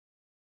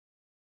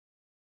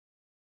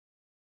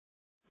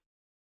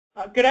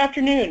Good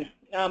afternoon.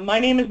 My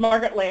name is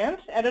Margaret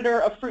Lance,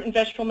 editor of Fruit and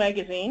Vegetable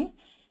Magazine,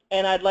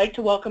 and I'd like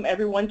to welcome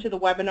everyone to the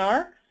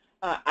webinar,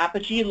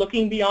 Apogee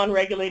Looking Beyond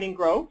Regulating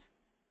Growth.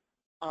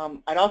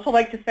 I'd also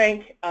like to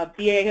thank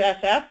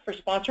BASF for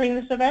sponsoring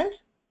this event.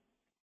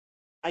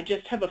 I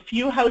just have a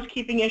few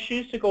housekeeping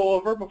issues to go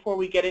over before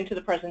we get into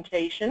the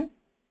presentation.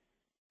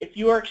 If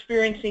you are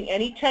experiencing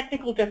any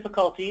technical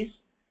difficulties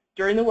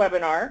during the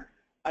webinar,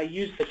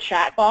 use the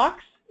chat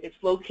box. It's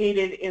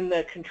located in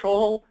the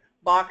control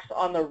box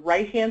on the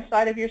right-hand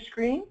side of your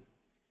screen.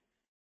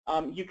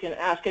 You can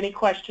ask any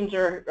questions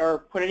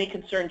or put any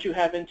concerns you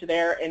have into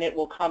there, and it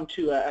will come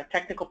to a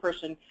technical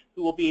person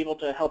who will be able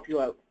to help you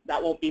out.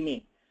 That won't be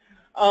me.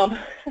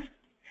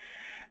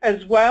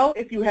 As well,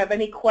 if you have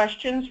any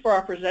questions for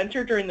our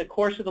presenter during the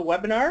course of the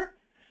webinar,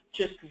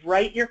 just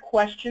write your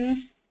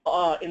questions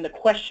in the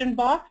question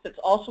box that's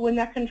also in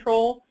that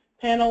control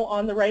panel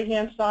on the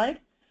right-hand side,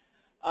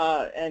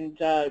 and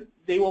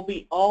they will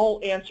be all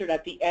answered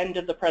at the end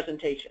of the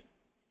presentation.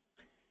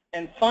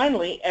 And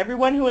finally,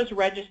 everyone who has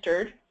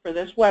registered for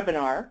this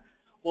webinar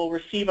will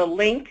receive a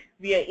link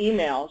via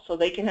email so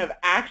they can have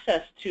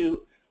access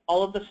to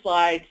all of the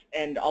slides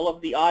and all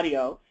of the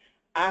audio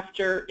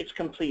after it's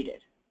completed.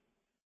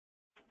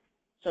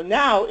 So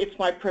now it's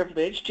my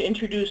privilege to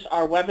introduce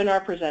our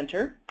webinar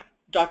presenter,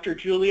 Dr.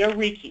 Julia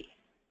Reiki.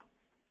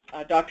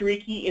 Dr.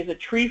 Reiki is a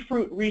tree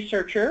fruit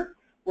researcher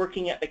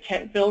working at the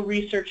Kentville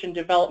Research and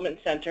Development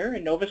Center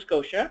in Nova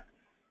Scotia.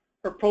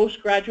 Her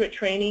postgraduate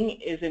training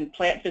is in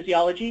plant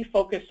physiology,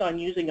 focused on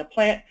using a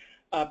plant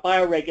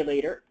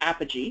bioregulator,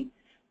 Apogee,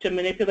 to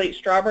manipulate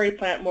strawberry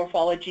plant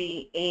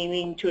morphology,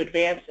 aiming to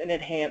advance and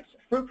enhance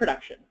fruit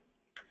production.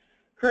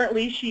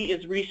 Currently, she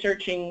is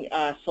researching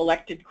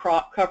selected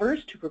crop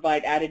covers to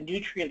provide added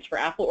nutrients for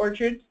apple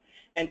orchards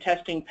and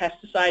testing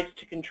pesticides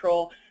to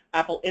control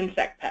apple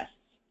insect pests.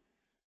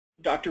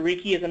 Dr.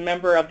 Reiki is a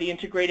member of the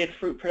Integrated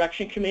Fruit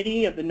Production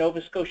Committee of the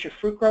Nova Scotia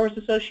Fruit Growers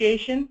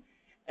Association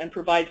and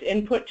provides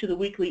input to the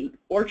weekly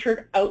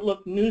Orchard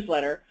Outlook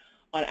newsletter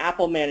on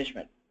apple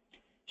management.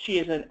 She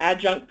is an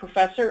adjunct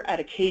professor at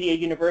Acadia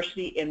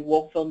University in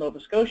Wolfville, Nova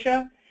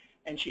Scotia,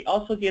 and she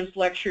also gives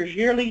lectures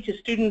yearly to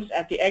students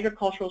at the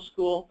Agricultural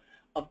School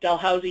of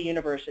Dalhousie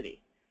University.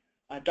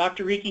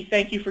 Dr. Reiki,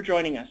 thank you for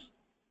joining us.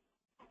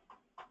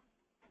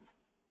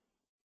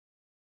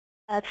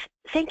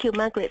 Thank you,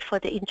 Margaret, for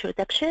the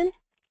introduction.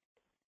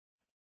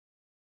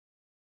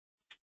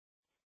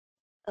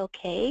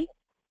 Okay.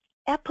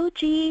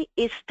 Apogee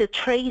is the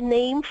trade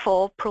name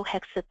for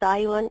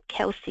prohexadione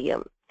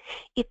calcium.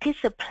 It is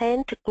a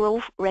plant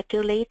growth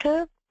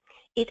regulator.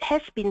 It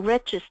has been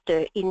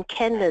registered in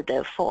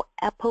Canada for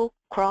apple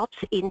crops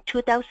in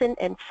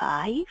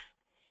 2005,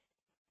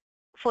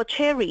 for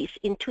cherries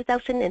in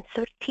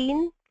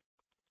 2013,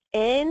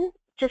 and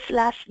just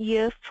last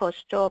year for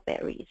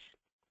strawberries.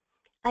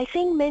 I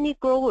think many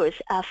growers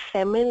are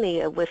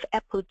familiar with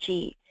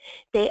Apogee.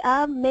 There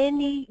are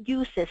many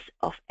uses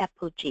of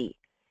Apogee.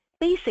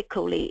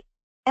 Basically,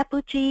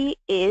 Apogee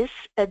is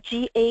a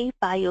GA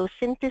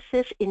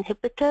biosynthesis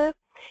inhibitor,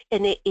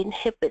 and it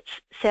inhibits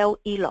cell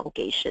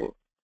elongation.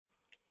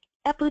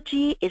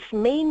 Apogee is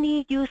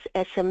mainly used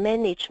as a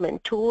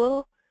management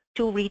tool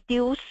to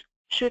reduce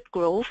shoot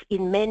growth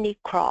in many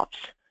crops.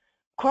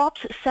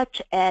 Crops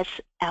such as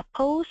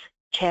apples,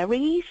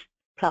 cherries,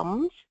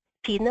 plums,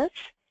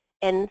 peanuts,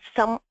 and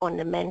some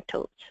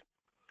ornamentals.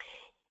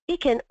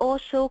 It can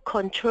also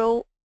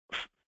control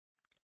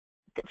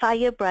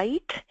fire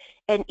blight,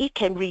 and it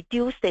can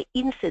reduce the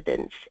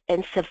incidence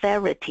and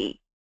severity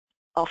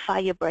of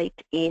fire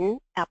blight in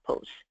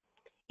apples.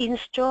 In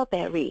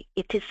strawberry,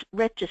 it is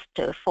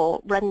registered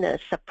for runner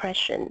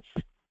suppressions.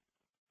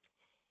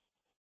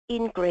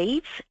 In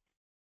grapes,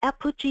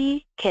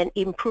 Apogee can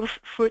improve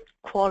fruit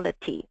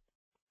quality.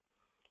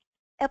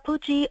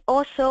 Apogee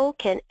also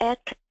can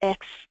act as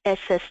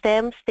a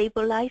stem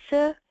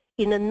stabilizer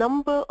in a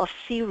number of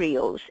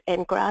cereals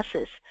and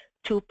grasses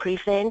to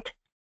prevent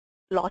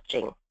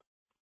lodging.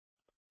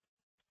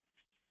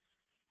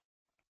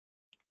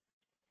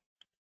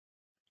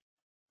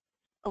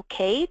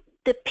 Okay,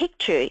 the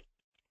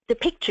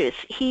pictures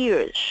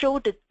here show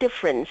the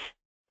difference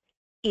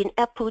in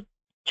apple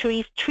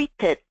trees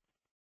treated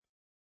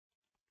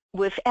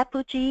with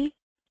Apogee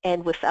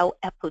and without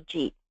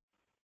Apogee.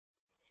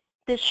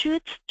 The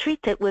shoots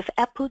treated with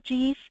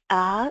Apogees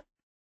are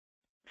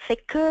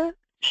thicker,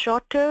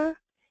 shorter,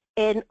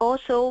 and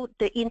also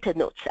the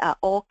internodes are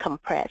all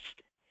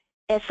compressed,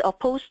 as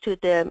opposed to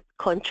the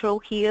control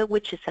here,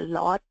 which is a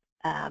lot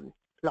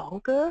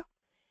longer.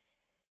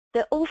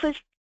 The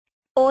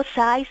overall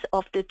size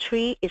of the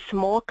tree is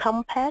more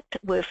compact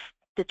with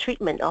the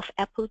treatment of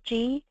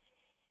Apogee,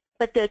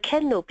 but the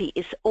canopy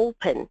is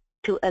open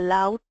to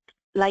allow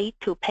light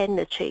to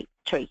penetrate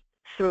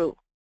through.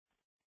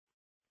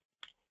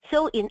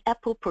 So in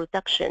apple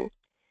production,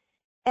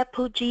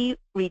 Apogee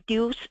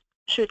reduces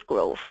shoot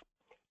growth,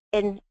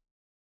 and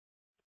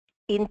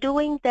in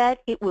doing that,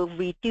 it will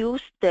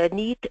reduce the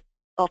need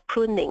of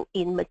pruning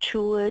in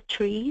mature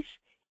trees.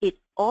 It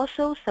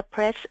also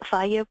suppresses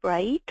fire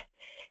blight,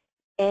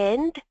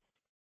 and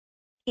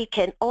It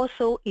can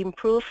also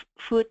improve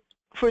fruit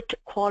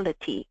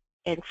quality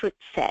and fruit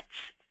sets.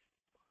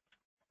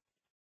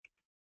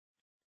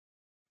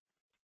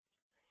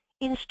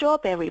 In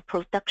strawberry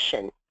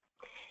production,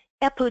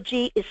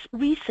 Apogee is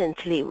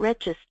recently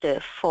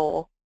registered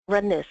for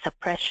runner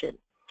suppression.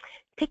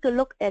 Take a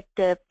look at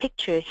the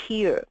picture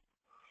here.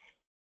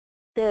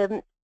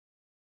 The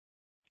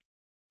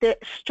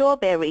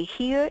strawberry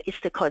here is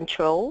the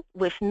control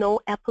with no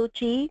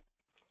Apogee,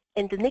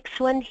 and the next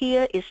one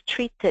here is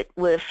treated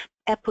with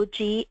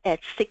Apogee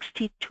at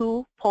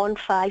 62.5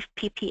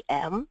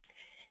 ppm.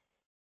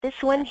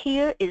 This one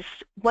here is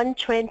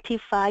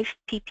 125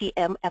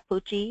 ppm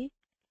Apogee,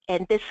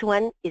 and this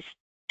one is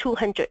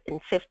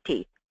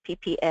 250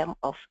 ppm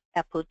of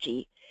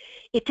Apogee.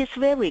 It is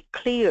very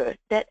clear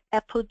that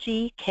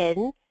Apogee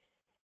can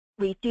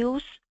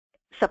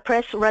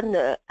suppress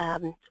runner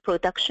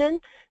production,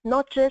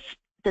 not just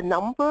the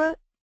number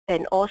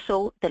and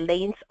also the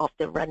length of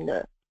the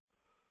runner.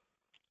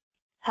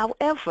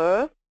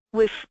 However,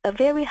 with a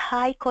very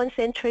high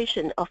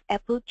concentration of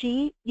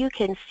Apogee, you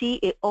can see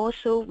it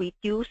also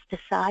reduces the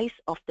size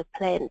of the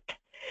plant.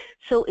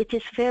 So it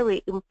is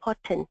very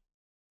important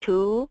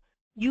to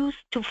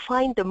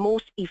find the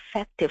most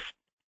effective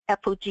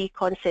Apogee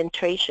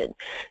concentration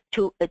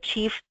to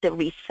achieve the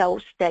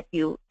results that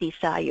you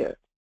desire.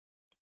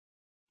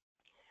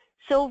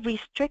 So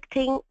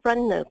restricting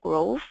runner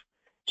growth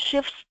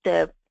shifts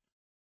the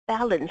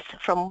balance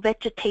from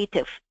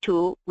vegetative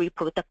to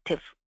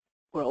reproductive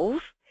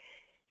growth.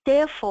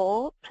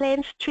 Therefore,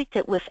 plants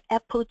treated with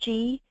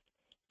Apogee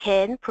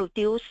can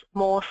produce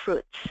more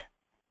fruits.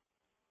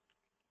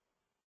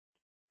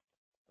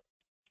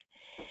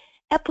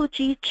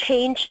 Apogee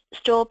changed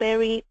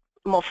strawberry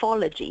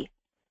morphology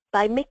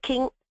by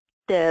making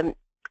the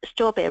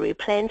strawberry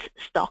plants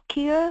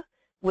stockier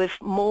with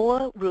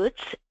more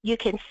roots. You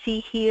can see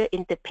here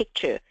in the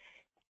picture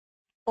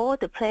all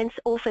the plants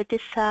over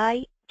this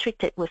side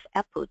treated with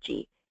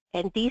Apogee,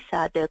 and these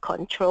are the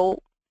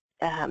control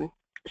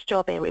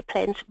strawberry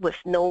plants with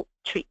no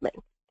treatment.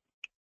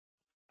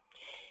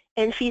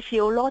 And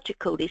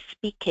physiologically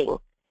speaking,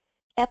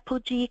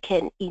 Apogee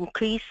can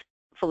increase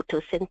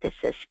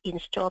photosynthesis in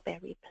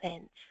strawberry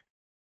plants.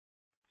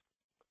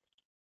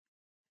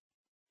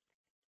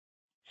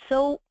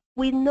 So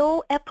we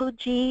know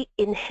Apogee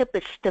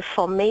inhibits the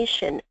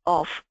formation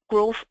of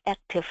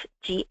growth-active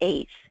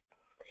GAs.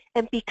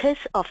 And because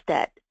of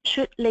that,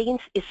 shoot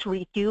length is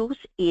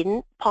reduced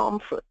in palm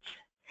fruits.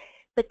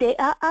 But there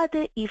are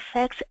other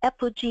effects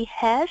Apogee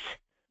has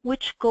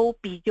which go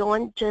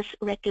beyond just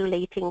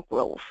regulating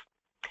growth.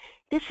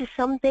 This is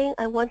something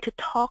I want to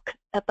talk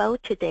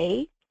about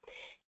today.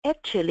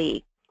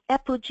 Actually,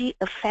 Apogee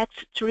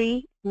affects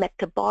 3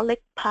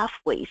 metabolic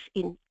pathways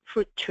in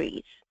fruit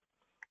trees.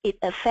 It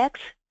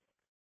affects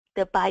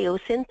the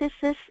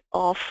biosynthesis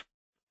of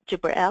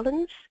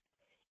gibberellins.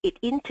 It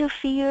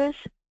interferes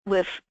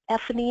with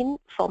ethylene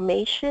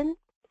formation,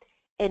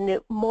 and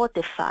it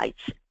modifies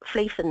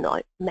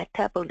flavonoid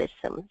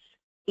metabolisms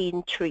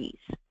in trees.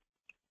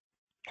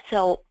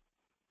 So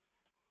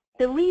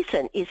the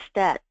reason is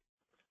that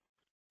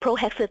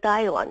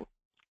prohexadione,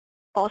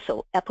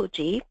 also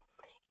Apogee,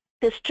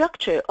 the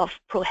structure of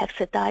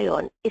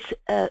prohexadione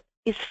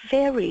is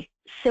very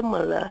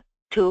similar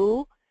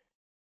to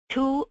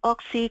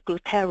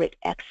 2-oxyglutaric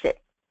acid.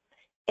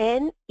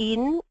 And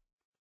in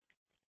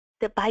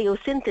the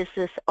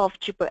biosynthesis of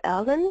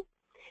gibberellin,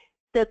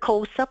 the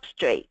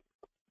co-substrate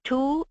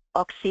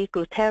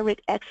 2-oxyglutaric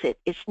acid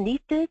is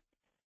needed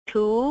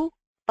to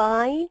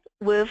bind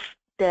with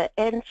the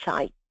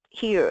enzyme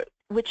here,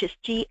 which is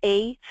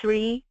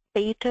GA3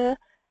 beta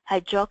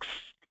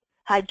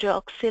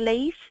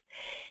hydroxylase,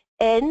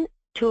 and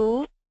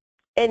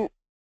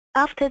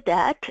after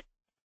that,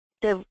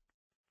 the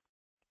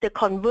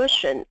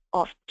conversion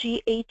of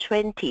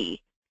GA20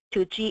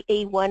 to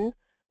GA1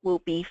 will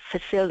be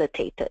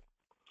facilitated.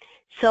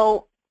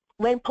 So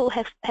when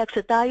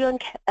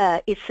prohexadione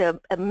is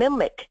a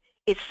mimic,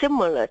 it's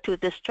similar to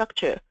the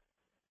structure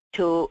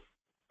to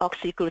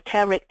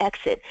oxyglutaric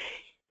acid.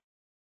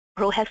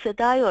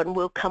 Prohexadione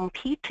will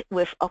compete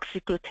with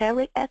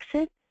oxyglutaric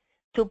acid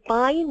to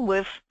bind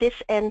with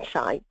this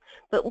enzyme.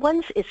 But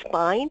once it's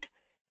bind,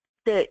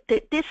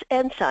 this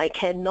enzyme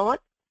cannot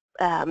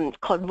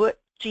convert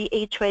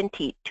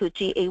GA20 to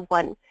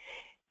GA1.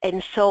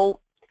 And so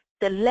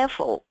the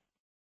level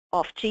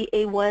of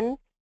GA1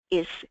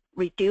 is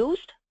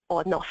reduced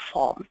or not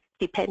formed,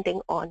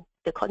 depending on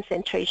the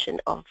concentration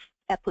of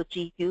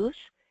Apogee used.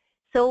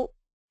 So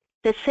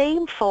the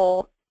same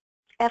for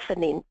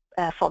ethylene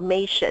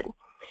formation.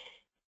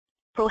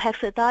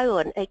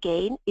 Prohexadione,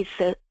 again, is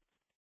a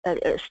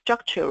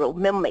structural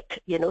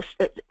mimic,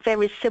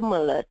 very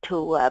similar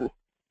to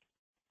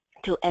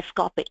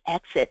ascorbic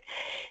acid.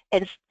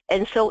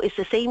 And so it's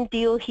the same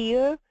deal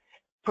here.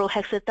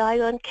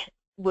 Prohexadione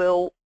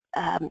will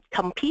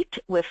compete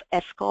with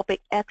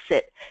ascorbic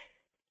acid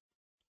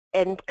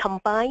and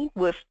combine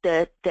with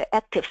the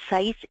active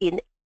sites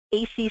in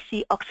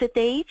ACC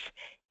oxidase,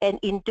 and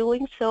in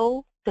doing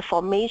so, the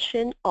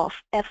formation of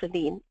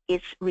ethylene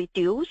is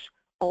reduced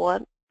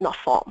or not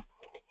form.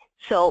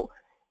 So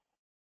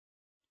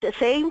the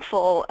same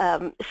for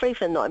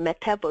flavonoid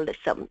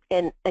metabolism.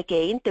 And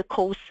again, the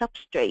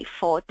co-substrate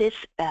for this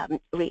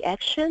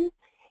reaction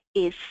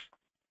is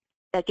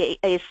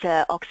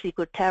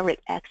oxyglutaric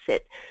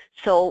acid.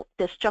 So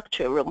the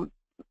structural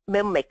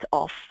mimic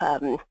of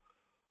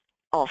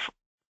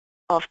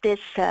this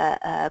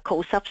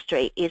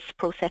co-substrate is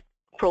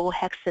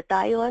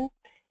prohexadione,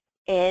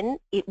 and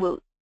it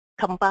will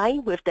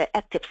combine with the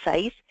active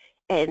sites,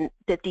 and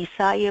the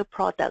desired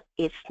product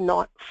is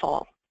not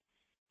formed.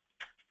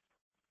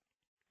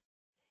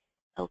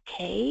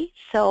 Okay,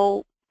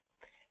 so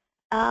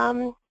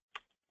the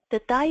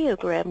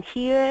diagram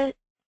here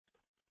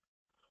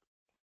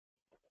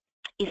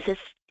is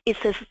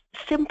a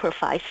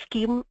simplified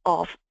scheme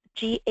of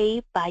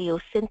GA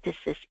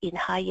biosynthesis in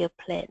higher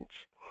plants.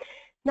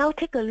 Now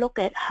take a look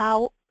at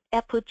how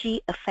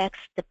Apogee affects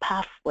the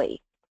pathway.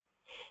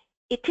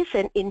 It is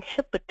an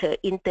inhibitor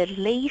in the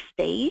late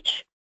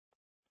stage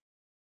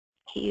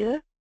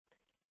here,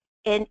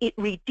 and it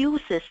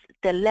reduces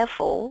the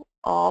level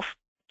of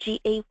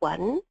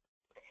GA1,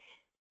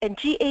 and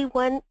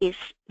GA1 is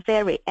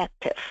very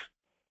active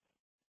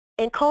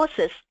and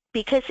causes,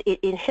 because it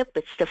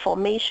inhibits the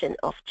formation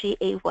of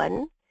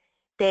GA1,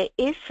 there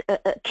is an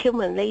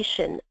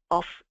accumulation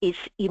of its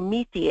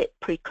immediate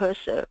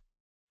precursor,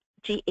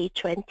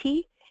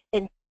 GA20,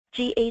 and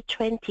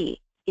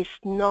GA20 is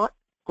not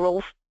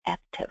growth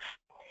active.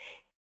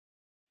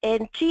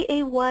 And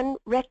GA1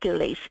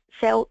 regulates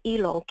cell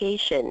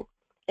elongation,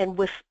 and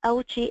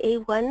without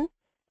GA1,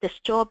 the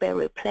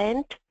strawberry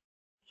plant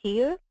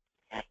here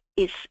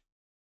is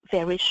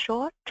very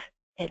short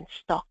and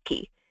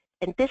stocky.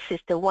 And this is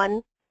the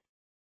one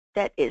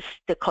that is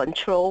the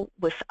control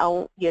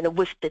without,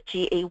 with the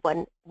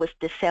GA1, with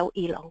the cell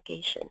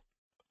elongation.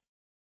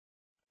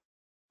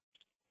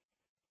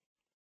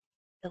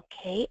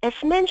 Okay,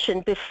 as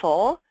mentioned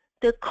before,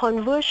 the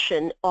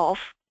conversion of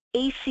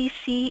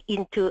ACC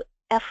into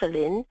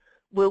ethylene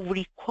will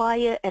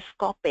require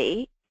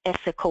ascorbate as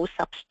a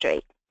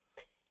co-substrate.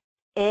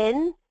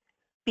 And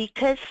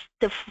because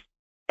the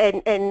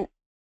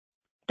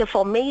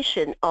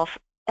formation of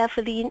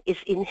ethylene is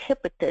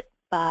inhibited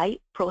by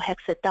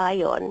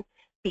prohexadione,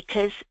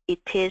 because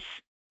it's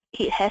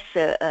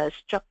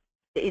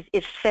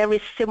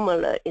very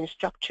similar in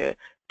structure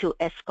to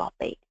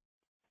ascorbate.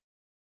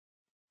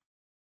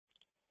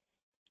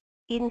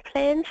 In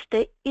plants,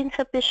 the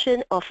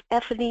inhibition of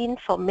ethylene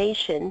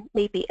formation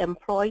may be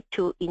employed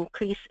to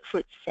increase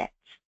fruit sets.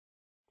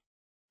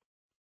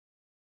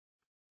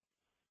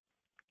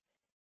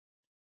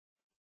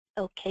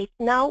 Okay,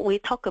 now we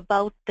talk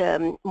about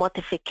the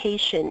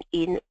modification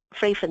in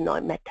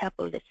flavonoid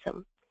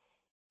metabolism.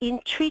 In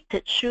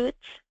treated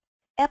shoots,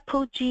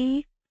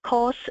 Apogee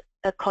causes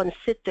a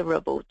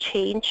considerable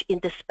change in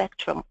the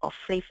spectrum of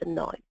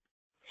flavonoid.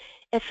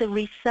 As a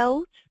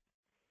result,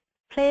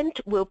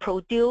 plant will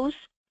produce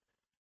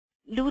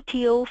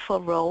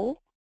luteolferol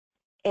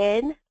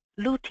and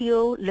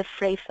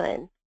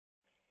luteoleflavin.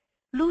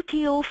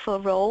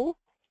 Luteolferol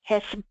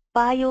has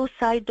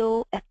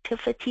biocidal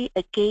activity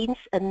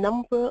against a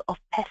number of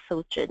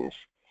pathogens,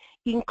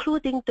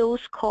 including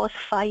those cause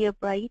fire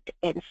blight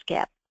and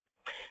scab.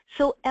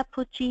 So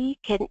Apogee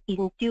can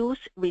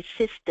induce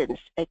resistance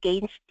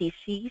against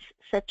disease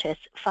such as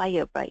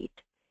fire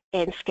blight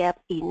and scab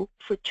in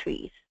fruit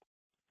trees.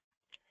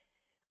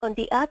 On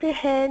the other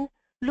hand,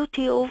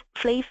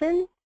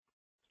 luteolflavin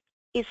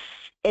is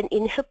an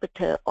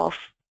inhibitor of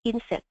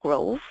insect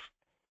growth.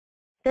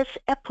 Thus,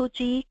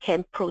 Apogee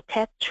can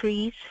protect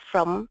trees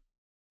from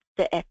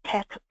the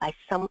attack by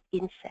some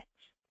insects.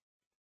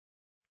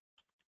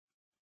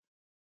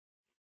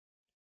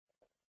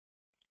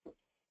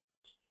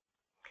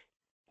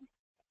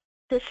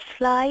 The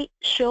slide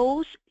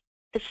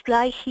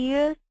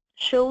here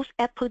shows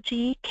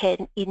Apogee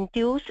can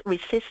induce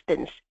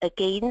resistance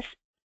against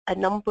a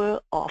number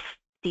of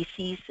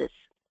diseases.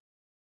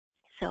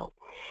 So,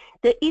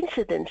 the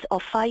incidence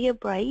of fire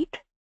blight,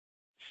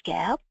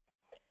 scab,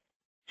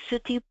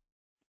 sooty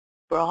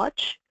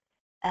blotch,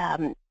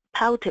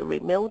 powdery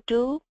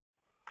mildew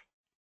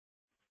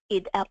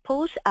in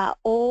apples are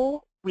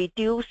all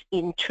reduced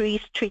in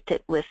trees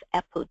treated with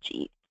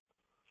Apogee.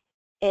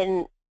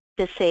 And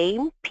the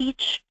same,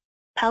 peach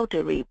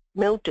powdery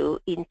mildew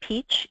in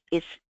peach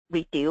is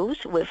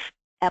reduced with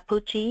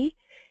Apogee.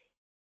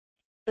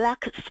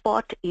 Black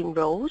spot in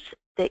rose,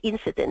 the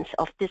incidence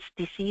of this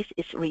disease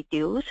is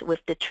reduced with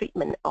the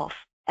treatment of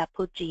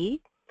Apogee.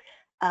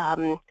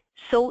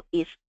 So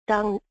is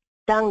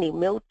downy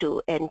mildew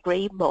and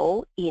gray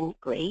mold in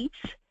grapes.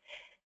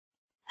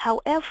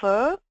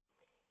 However,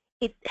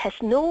 it has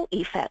no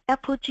effect.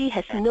 Apogee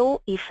has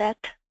no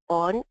effect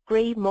on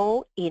gray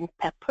mold in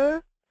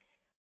pepper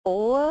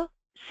or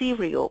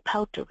cereal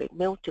powdery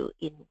mildew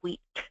in wheat.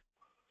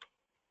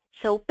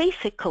 So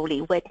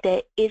basically, when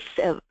there is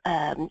a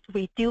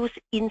reduced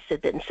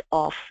incidence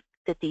of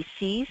the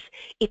disease,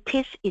 it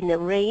is in a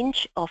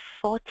range of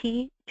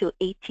 40 to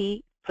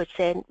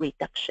 80%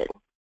 reduction.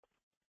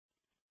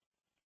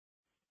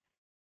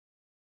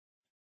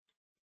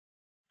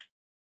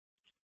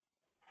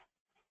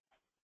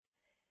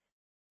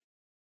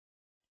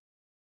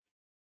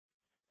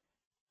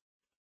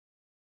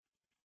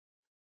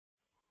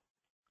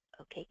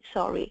 Okay,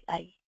 sorry,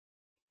 I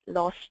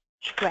lost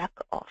track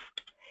of.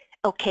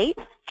 Okay,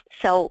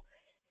 so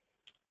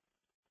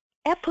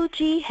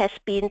Apogee has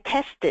been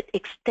tested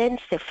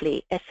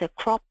extensively as a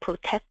crop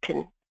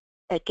protectant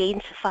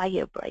against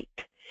fire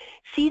blight.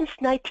 Since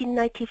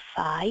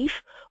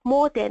 1995,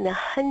 more than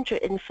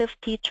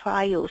 150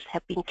 trials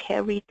have been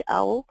carried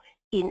out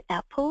in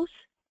apples,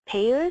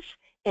 pears,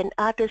 and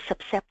other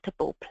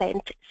susceptible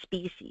plant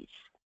species.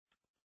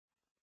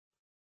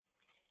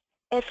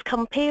 As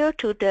compared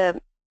to the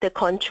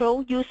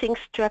control using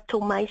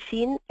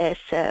streptomycin as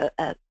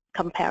a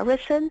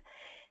comparison,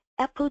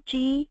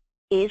 Apogee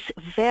is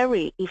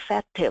very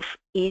effective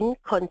in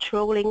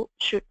controlling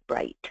shoot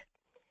blight,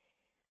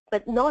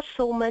 but not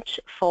so much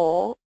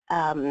for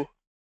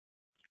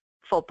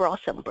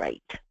blossom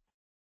blight.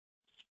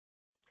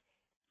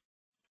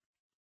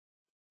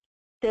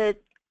 The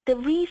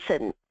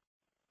reason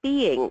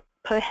being,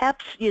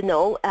 perhaps,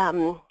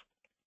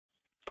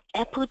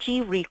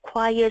 Apogee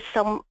requires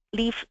some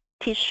leaf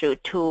tissue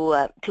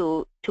to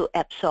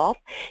absorb,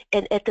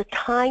 and at the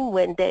time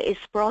when there is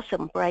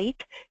blossom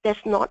blight,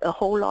 there's not a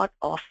whole lot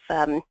of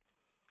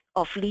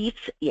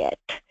leaves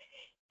yet.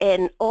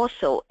 And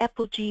also,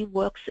 Apogee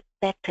works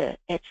better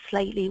at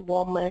slightly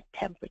warmer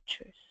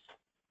temperatures.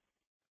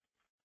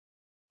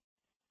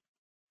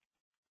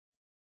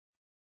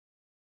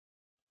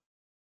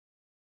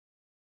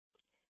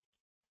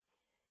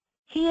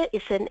 Here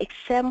is an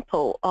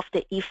example of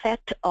the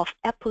effect of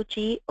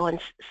Apogee on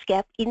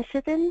scab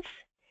incidence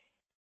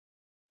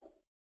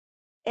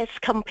as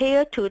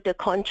compared to the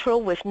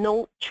control with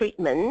no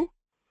treatment.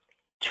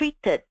 Tree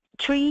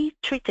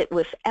treated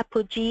with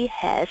Apogee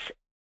has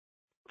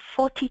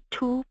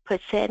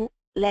 42%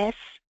 less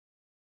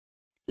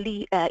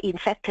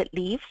infected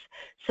leaves.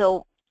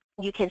 So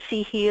you can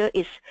see here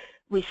is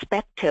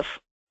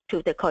respective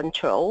to the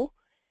control.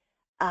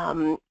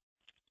 And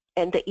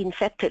the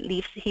infected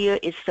leaves here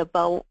is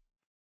about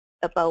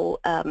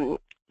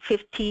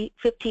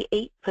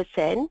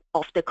 58%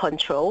 of the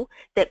control.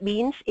 That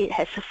means it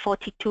has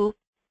 42%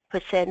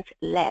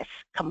 less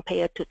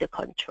compared to the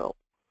control.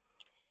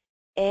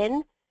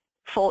 And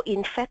for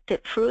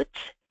infected fruits,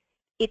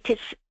 it is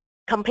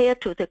compared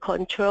to the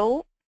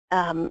control,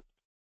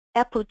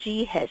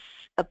 Apogee has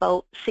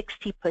about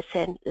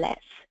 60%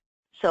 less.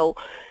 So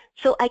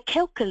I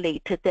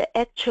calculated the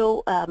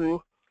actual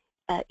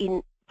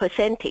in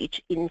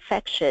percentage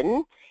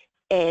infection,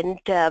 and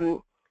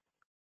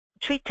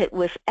treated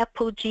with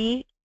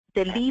Apogee,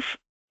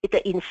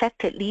 the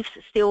infected leaves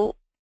still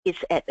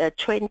is at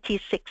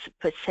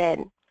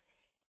 26%,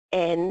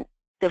 and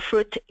the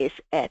fruit is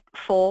at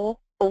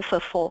over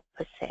 4%.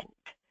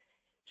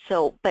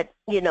 So, but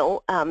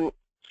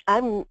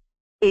I'm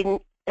in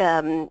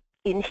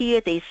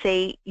here they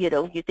say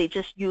they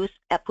just use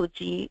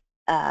Apogee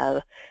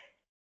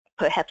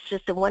perhaps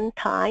just one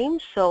time,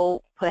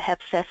 so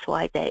perhaps that's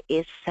why there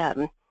is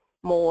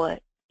more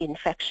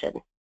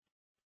infection.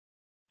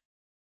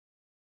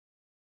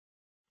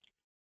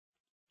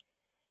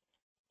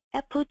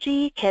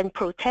 Apogee can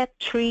protect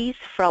trees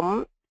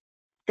from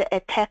the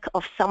attack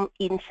of some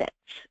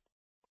insects.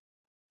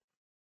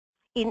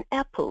 In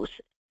apples,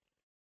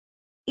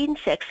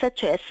 insects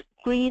such as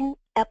green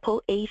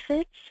apple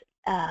aphids,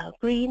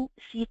 green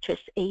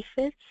citrus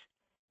aphids,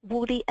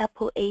 woolly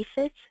apple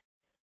aphids,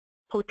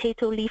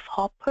 potato leaf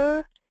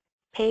hopper,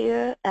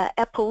 pear,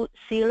 apple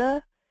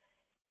sealer,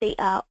 they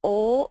are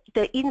all,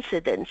 the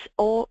incidence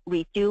all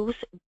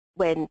reduced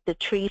when the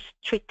trees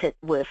treated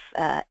with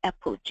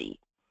Apogee.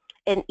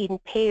 And in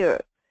pear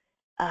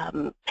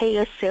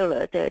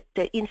sealer,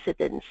 the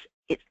incidence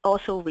is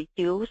also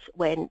reduced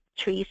when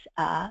trees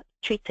are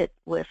treated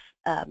with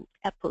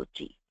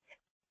Apogee.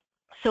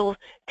 So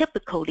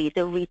typically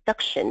the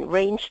reduction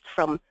ranged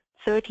from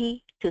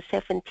 30 to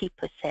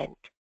 70%.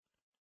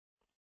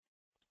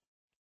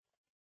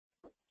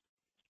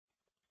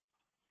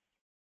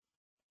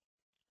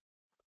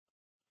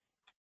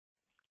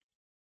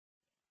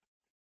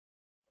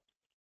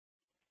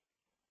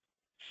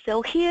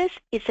 So here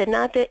is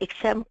another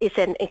example. Is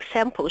an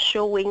example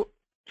showing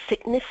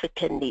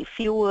significantly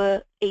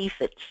fewer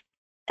aphids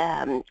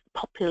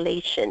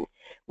population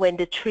when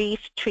the trees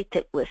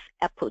treated with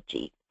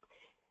Apogee.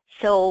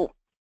 So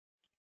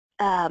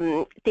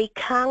they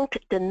count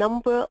the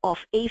number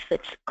of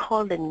aphids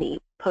colony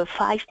per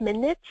 5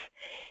 minutes,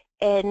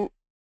 and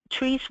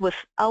trees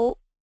without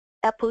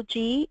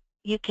Apogee,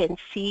 you can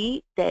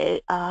see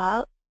there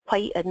are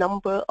quite a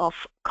number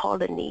of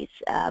colonies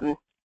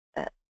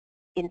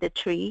in the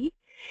tree,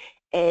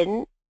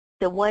 and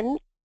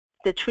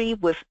the tree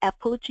with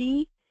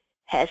Apogee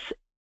has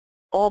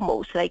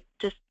almost like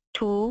just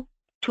two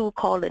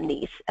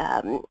colonies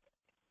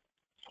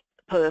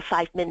per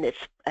 5 minutes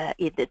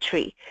in the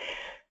tree.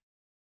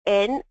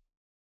 And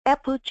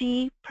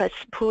Apogee plus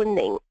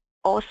pruning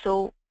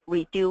also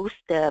reduce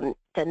the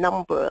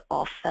number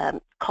of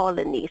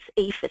colonies,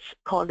 aphids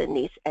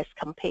colonies, as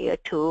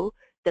compared to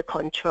the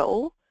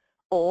control,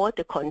 or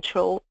the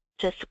control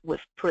just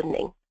with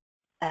pruning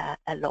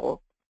alone.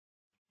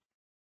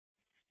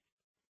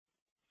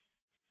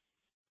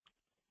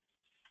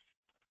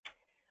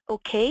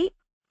 Okay,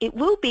 it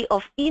will be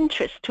of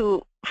interest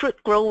to fruit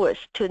growers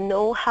to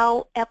know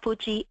how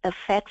Apogee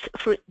affects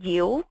fruit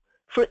yield,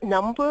 fruit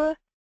number,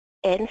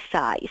 and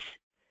size.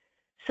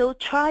 So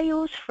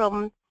trials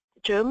from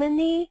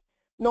Germany,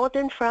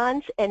 Northern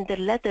France, and the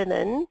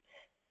Netherlands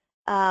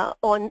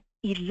on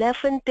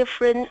 11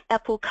 different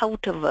apple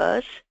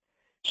cultivars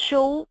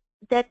show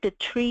that the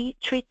tree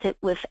treated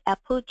with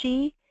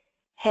Apogee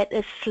had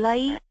a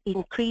slight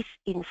increase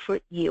in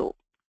fruit yield.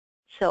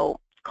 So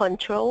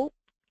control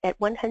at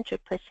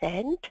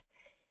 100%.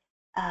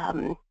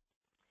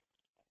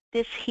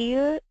 This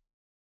here,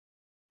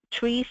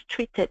 trees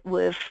treated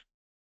with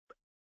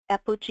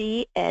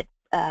Apogee at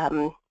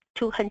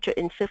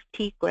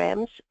 250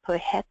 grams per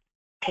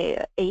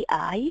hectare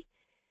AI,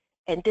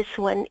 and this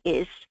one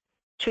is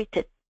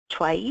treated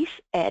twice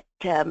at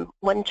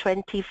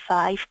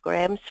 125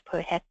 grams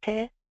per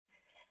hectare.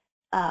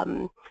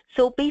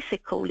 So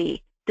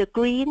basically, the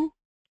green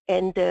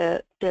and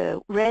the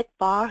red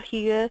bar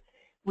here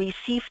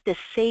receive the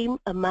same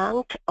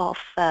amount of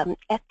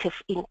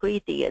active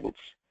ingredients,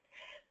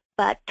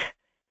 but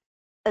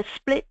a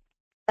split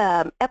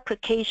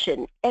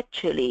application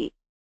actually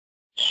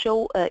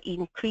show an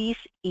increase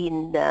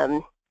in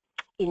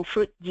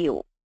fruit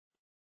yield.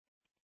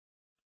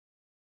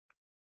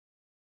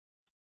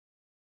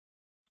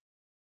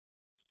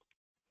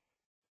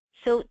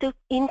 So the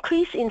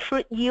increase in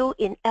fruit yield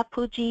in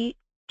Apogee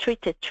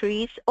treated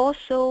trees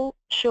also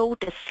show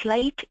the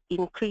slight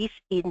increase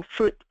in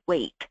fruit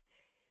weight.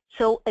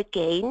 So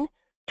again,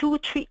 two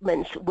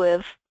treatments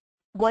with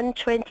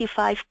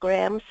 125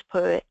 grams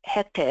per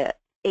hectare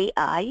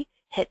AI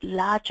had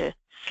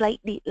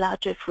slightly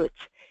larger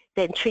fruits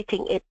than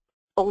treating it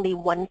only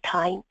one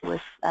time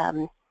with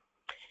the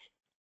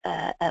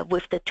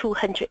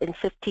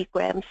 250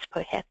 grams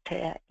per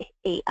hectare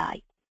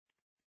AI.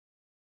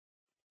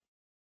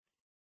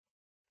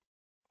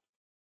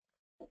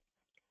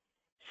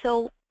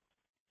 So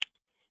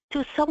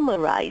to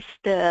summarize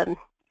the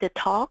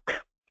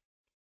talk,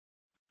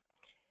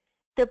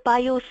 the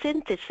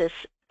biosynthesis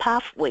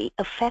pathway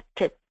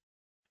affected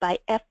by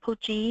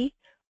Apogee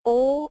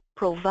all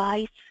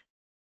provides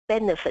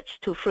benefits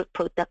to fruit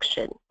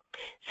production.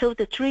 So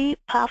the three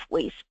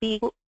pathways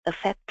being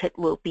affected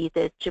will be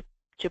the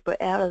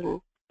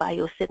gibberellin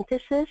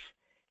biosynthesis,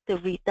 the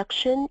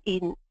reduction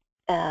in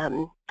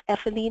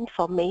ethylene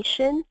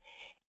formation,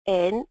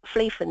 and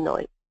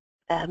flavonoid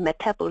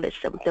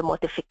metabolism, the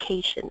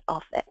modification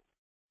of it.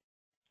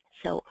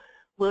 So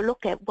we'll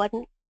look at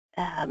one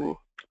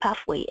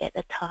pathway at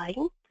a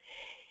time.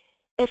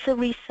 As a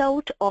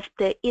result of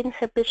the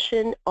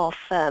inhibition of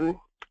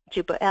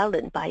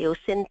gibberellin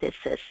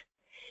biosynthesis,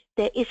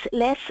 there is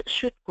less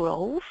shoot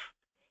growth,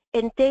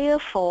 and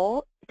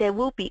therefore there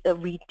will be a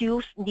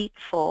reduced need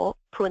for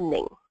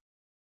pruning.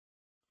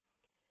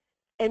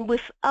 And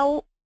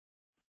without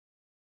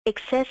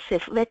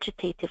excessive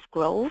vegetative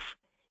growth,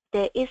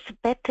 there is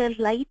better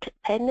light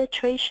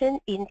penetration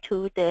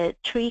into the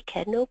tree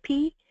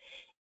canopy,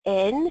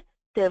 and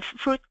the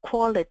fruit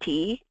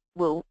quality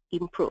will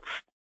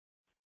improve.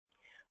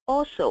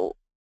 Also,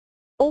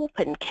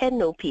 open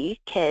canopy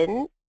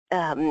can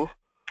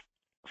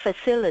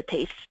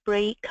facilitate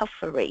spray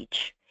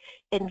coverage,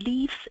 and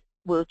leaves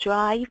will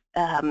dry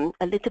a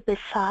little bit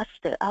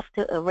faster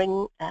after a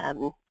rain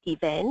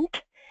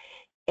event,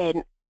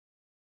 and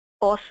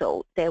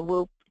also there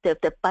will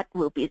the bud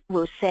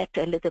will set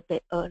a little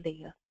bit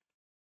earlier.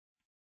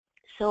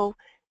 So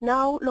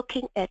now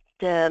looking at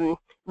the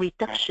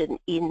reduction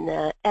in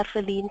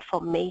ethylene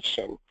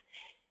formation,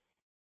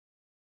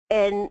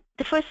 and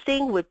the first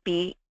thing would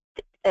be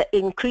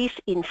increase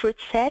in fruit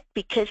set,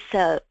 because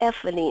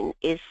ethylene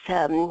is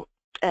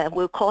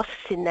will cause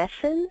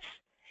senescence,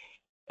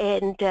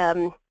 and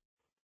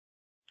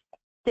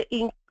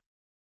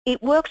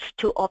it works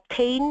to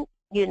obtain,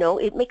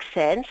 it makes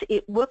sense,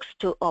 it works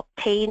to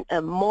obtain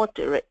a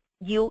moderate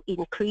yield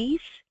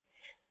increase,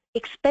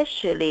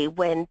 especially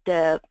when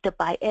the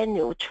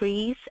biennial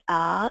trees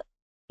are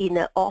in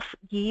an off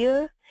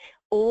year,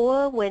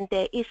 or when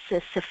there is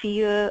a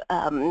severe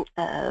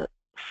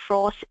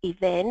frost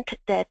event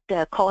that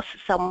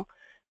causes some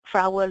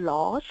flower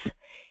loss.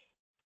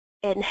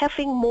 And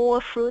having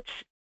more fruits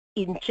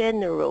in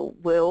general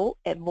will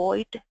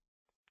avoid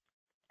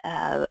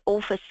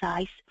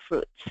oversized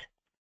fruits.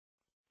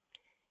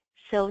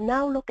 So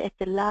now look at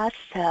the last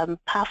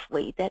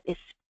pathway that is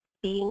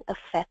being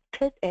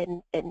affected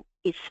and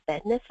its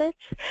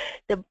benefits.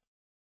 The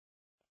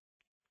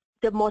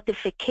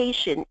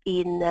modification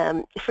in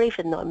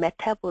flavonoid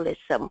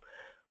metabolism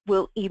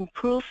will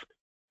improve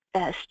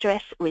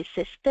stress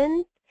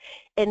resistance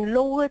and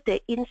lower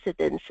the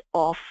incidence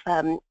of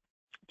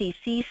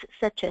disease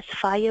such as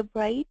fire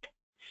blight,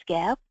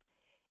 scab,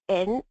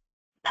 and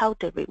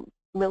powdery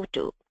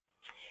mildew.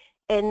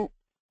 And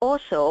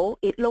also,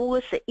 it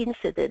lowers the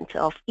incidence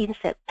of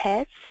insect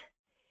pests.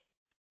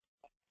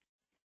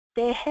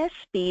 There has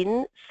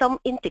been some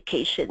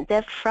indication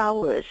that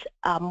flowers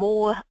are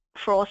more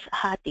frost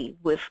hardy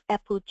with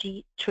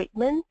Apogee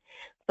treatment,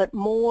 but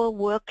more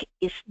work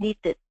is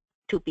needed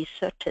to be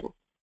certain.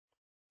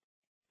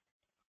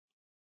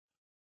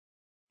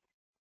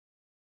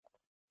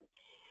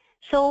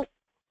 So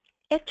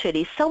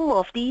actually, some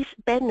of these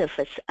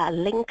benefits are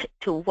linked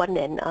to one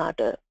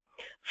another.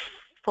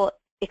 For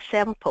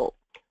example,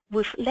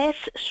 with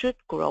less shoot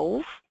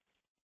growth,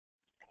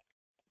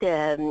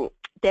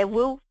 there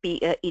will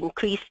be an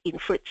increase in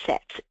fruit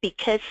sets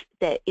because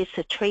there is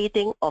a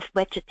trading of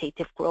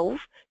vegetative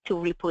growth to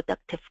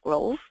reproductive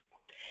growth.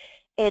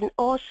 And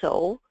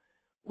also,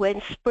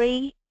 when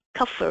spray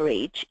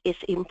coverage is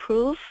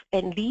improved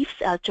and leaves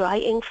are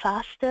drying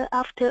faster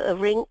after a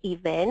rain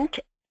event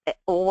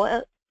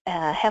or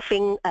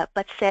having a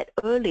bud set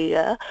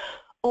earlier,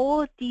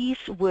 all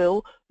these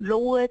will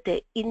lower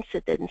the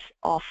incidence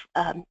of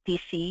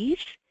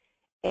disease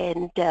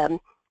and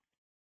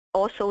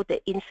also the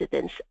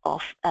incidence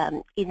of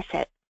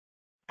insect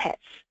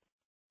pests.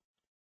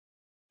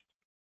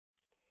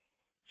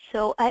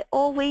 So I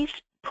always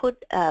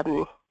put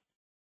a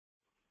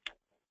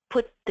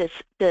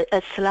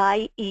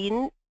slide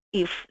in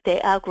if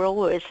there are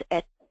growers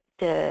at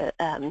the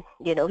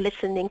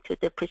listening to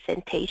the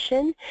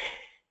presentation.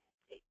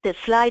 The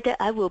slide that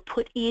I will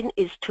put in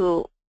is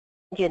to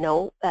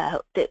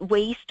the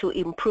ways to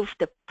improve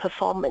the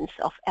performance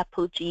of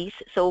Apogee,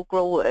 so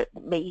grower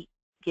may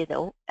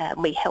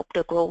help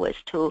the growers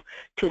to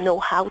know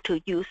how to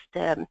use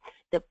the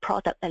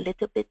product a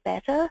little bit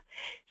better.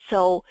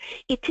 So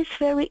it is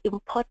very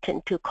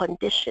important to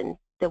condition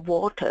the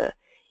water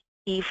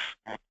if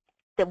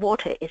the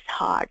water is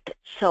hard.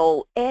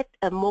 So add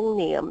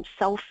ammonium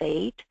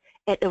sulfate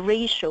at a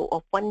ratio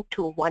of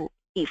 1:1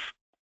 if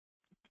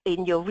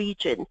in your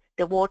region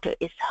the water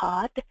is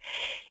hard.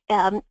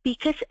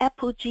 Because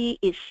Apogee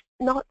is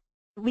not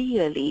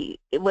really,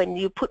 when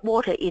you put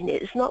water in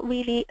it, it's not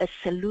really a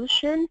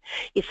solution,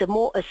 it's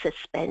more a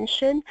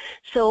suspension.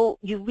 So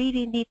you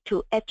really need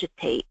to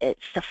agitate it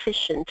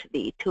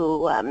sufficiently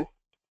to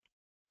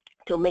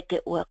make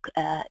it work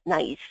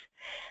nice.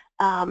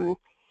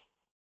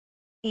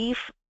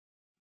 If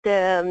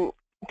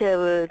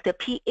the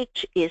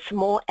pH is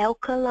more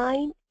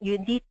alkaline, you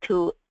need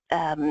to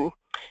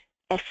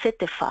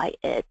acidify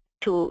it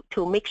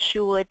to make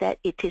sure that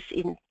it is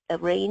in a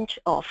range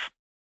of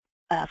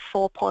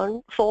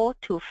 4.4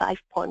 to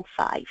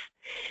 5.5.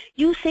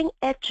 Using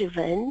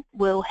adjuvant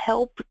will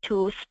help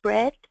to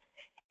spread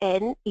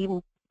and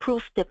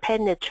improve the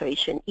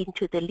penetration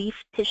into the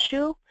leaf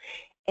tissue,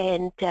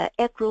 and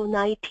Agro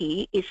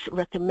 90 is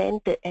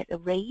recommended at a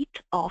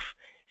rate of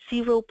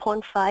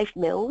 0.5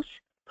 mils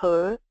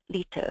per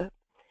liter.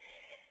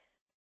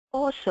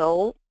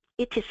 Also,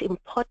 it is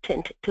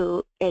important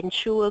to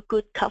ensure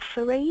good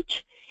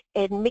coverage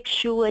and make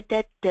sure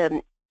that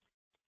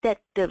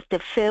the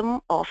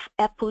film of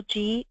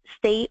Apogee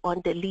stay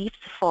on the leaves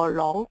for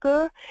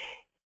longer,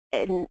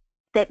 and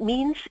that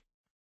means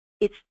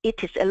it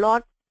is a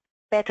lot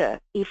better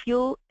if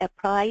you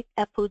apply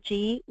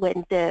Apogee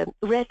when the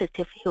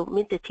relative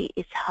humidity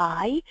is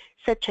high,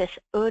 such as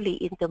early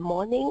in the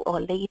morning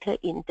or later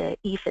in the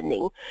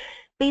evening.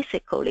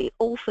 Basically,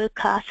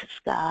 overcast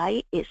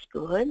sky is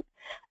good.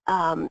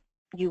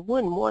 You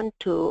wouldn't want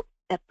to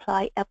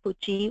apply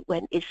Apogee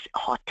when it's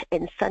hot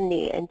and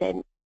sunny and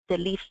then the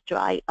leaves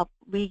dry up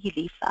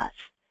really fast,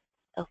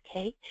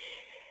 okay?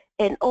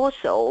 And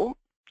also,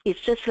 it's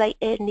just like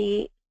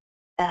any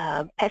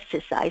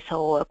pesticides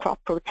or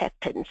crop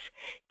protectants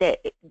that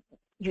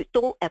you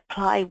don't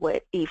apply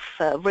if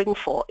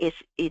rainfall is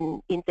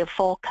in the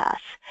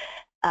forecast,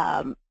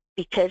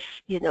 because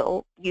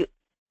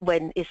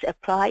when it's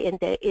applied and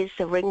there is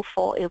a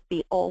rainfall, it'll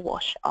be all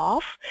washed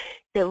off.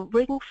 The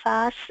rain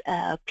fast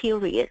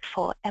period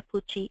for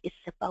Apogee is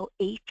about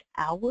 8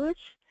 hours.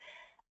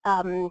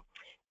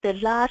 The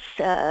last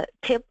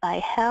tip I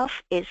have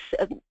is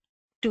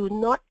do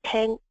not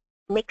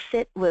mix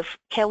it with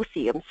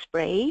calcium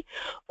spray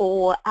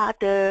or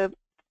other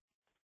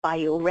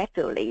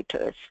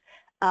bioregulators.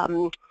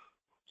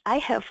 I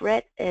have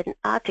read an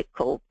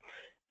article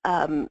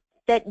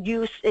that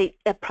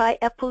apply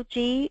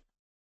Apogee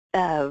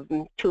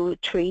to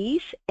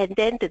trees, and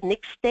then the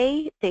next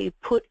day they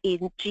put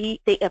in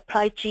they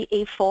apply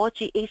GA4,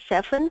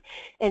 GA7,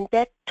 and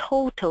that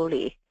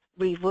totally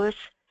reverse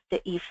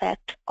the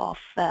effect of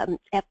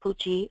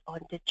Apogee on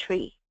the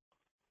tree.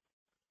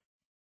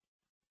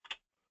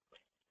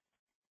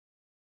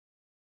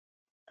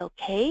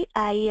 Okay,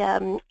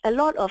 a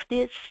lot of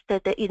this,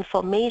 the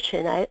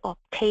information I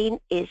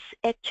obtained is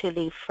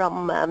actually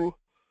from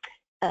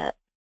a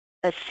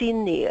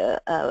senior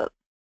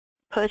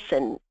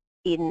person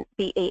in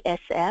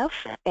BASF,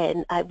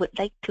 and I would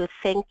like to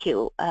thank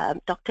you,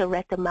 Dr.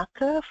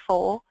 Rademacher,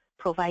 for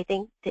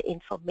providing the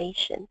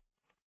information.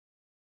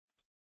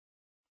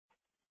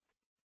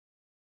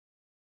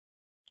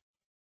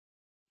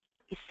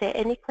 Is there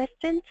any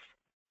questions?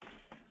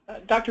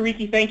 Dr.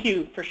 Riki, thank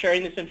you for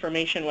sharing this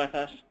information with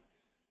us.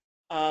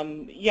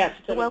 Yes,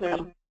 you're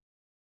welcome.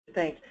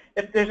 Thanks.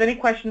 If there's any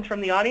questions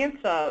from the audience,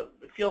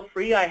 feel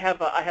free. I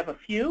have a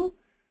few.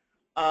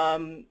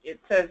 It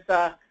says,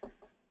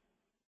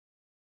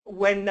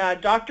 when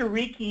Dr.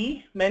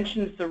 Riki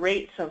mentions the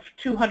rates of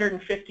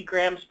 250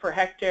 grams per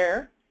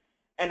hectare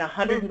and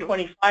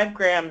 125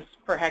 grams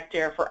per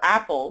hectare for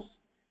apples,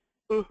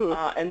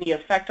 and the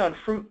effect on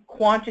fruit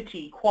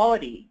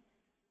quality.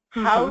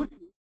 How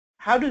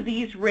do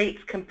these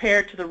rates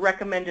compare to the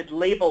recommended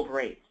labeled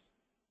rates?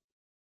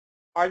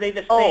 Are they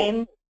the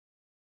same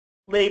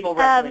label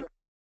recommendation?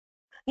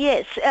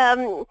 Yes,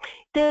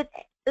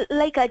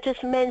 like I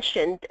just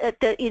mentioned,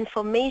 the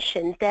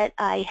information that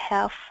I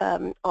have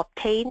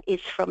obtained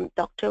is from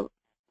Dr.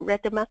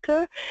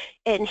 Rademacher,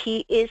 and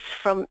he is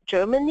from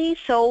Germany.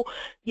 So,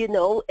 you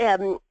know,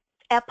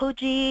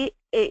 Apogee,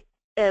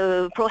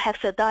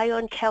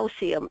 prohexadione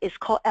calcium is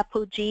called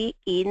Apogee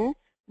in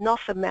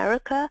North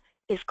America.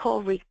 It's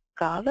called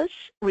Regardless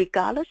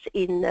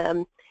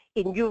in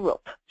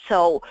Europe.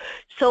 So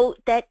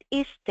that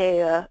is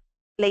their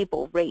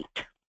label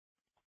rate.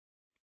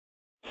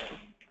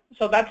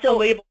 So that's the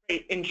label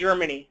rate in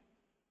Germany?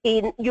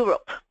 In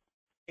Europe.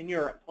 In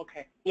Europe,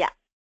 okay. Yeah.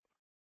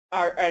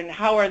 And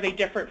how are they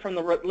different from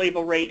the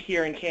label rate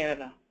here in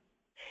Canada?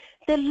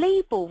 The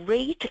label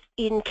rate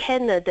in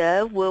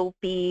Canada will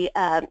be,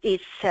 actually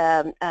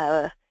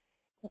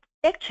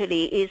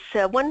is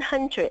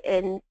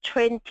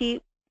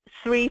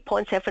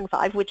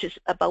 123.75, which is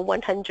about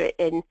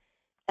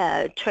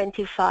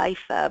 125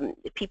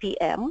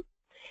 ppm.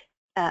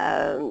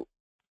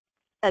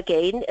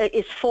 Again,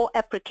 it's 4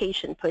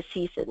 applications per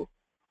season.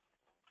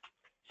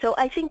 So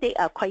I think they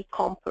are quite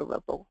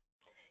comparable.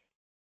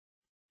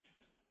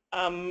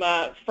 From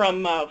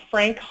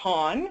Frank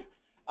Hahn,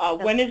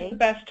 when is the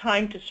best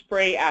time to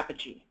spray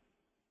Apogee?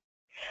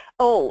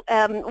 Oh,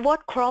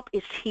 what crop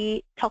is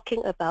he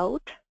talking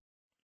about?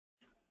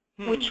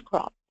 Which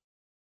crop?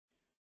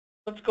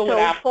 Let's go with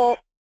apples.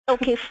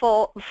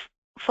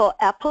 For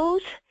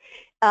apples,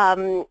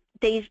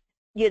 they,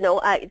 you know,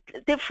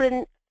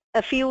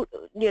 a few,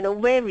 you know,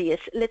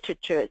 various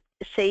literature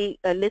say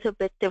a little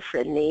bit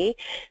differently.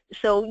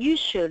 So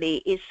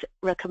usually it's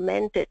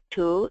recommended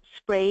to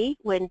spray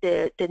when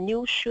the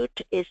new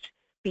shoot is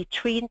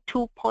between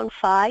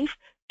 2.5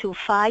 to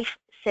 5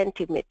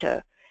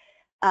 centimeter.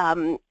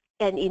 And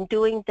in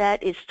doing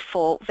that is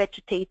for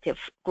vegetative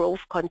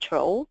growth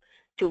control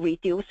to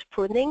reduce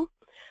pruning.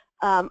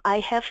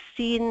 I have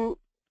seen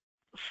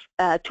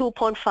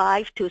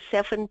 2.5 to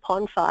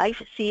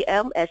 7.5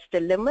 cm as the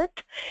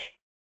limit.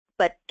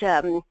 But,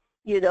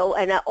 you know,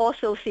 and I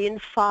also seen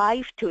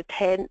 5 to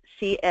 10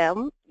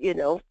 cm, you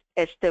know,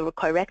 as the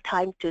correct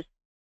time to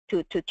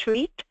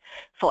treat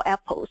for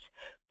apples.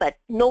 But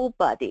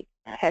nobody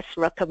has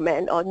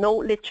recommend, or no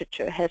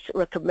literature has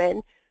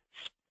recommend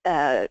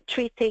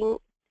treating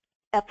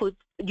apple,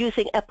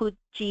 using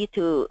Apogee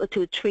to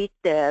treat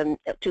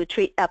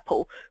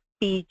apple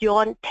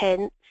beyond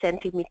 10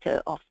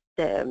 centimeter of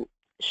the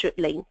shoot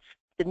length,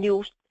 the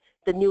new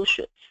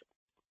shoots.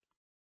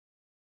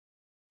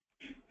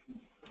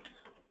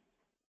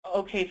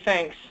 Okay,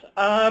 thanks.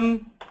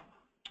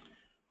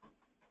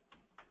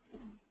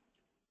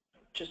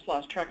 Just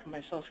lost track of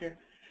myself here.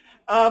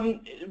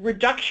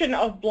 Reduction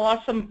of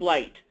blossom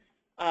blight.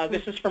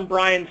 This is from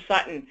Brian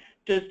Sutton.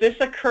 Does this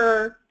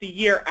occur the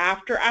year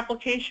after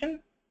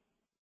application?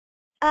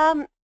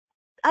 I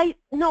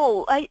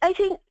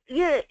think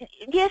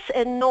yes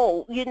and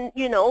no.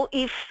 You know,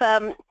 if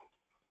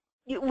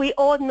we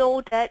all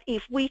know that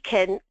if we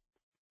can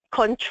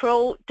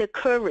control the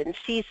current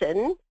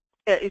season,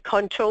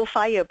 control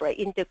fire blight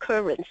in the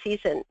current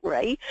season,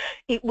 right?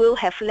 It will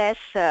have less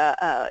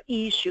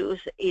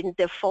issues in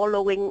the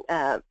following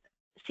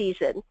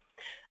season.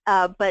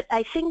 But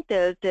I think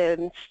the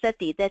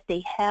study that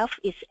they have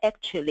is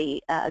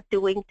actually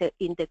doing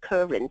in the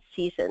current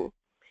season.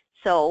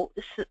 So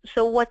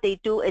what they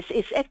do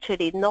is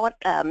actually not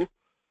a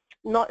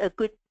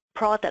good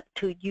product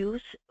to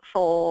use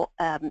for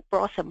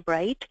blossom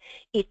blight.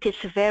 It is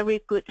very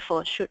good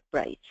for shoot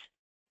blights.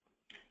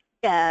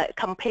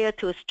 Compared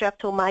to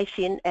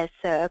streptomycin as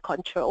a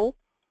control,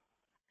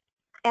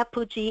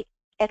 Apogee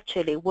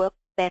actually work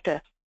better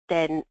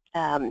than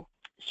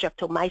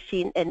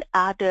streptomycin and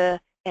other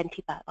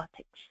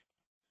antibiotics.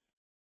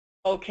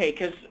 Okay,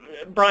 because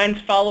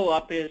Brian's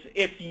follow-up is,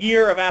 if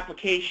year of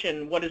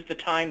application, what is the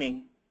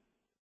timing?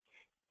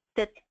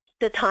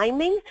 The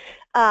timing,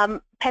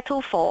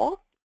 petal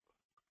fall,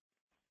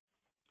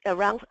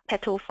 around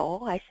petal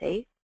fall, I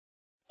say.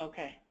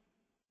 Okay.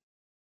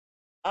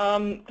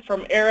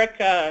 From Eric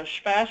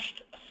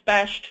Spasht,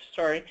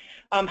 sorry.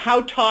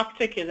 How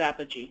toxic is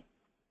Apogee?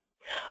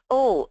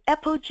 Oh,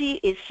 Apogee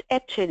is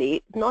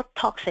actually not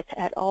toxic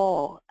at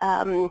all.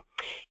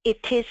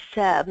 It is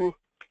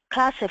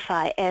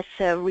classified as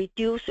a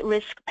reduced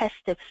risk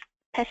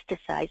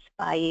pesticides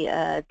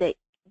by the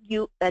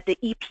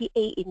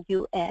EPA in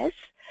US.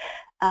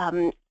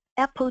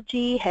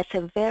 Apogee has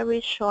a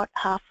very short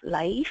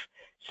half-life,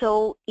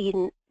 so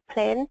in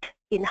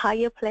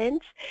higher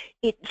plants,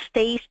 it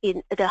stays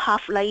in the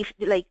half-life,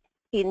 like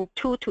in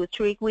 2 to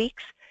 3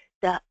 weeks,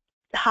 the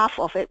half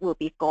of it will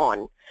be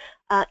gone.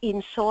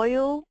 In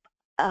soil,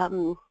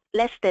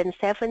 less than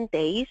 7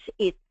 days,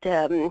 it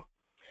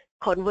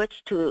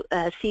converts to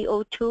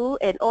CO2,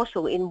 and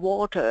also in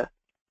water,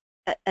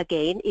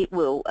 again, it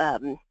will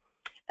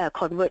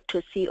convert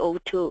to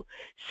CO2.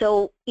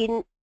 So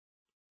in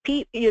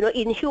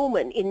in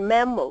human, in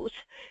mammals,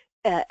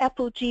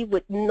 Apogee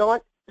would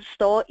not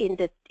store in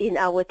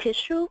our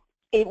tissue.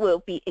 It will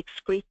be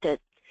excreted.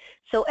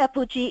 So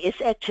Apogee is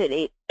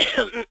actually,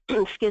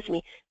 excuse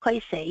me,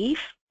 quite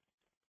safe.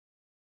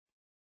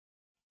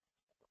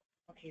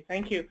 Okay,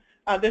 thank you.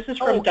 This is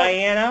from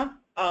Diana.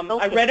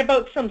 I read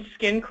about some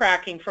skin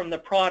cracking from the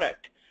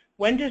product.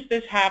 When does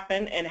this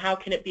happen and how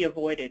can it be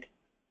avoided?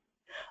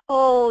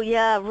 Oh,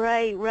 yeah,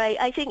 right.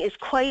 I think it's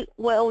quite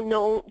well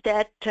known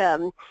that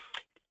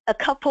a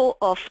couple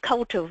of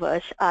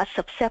cultivars are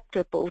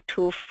susceptible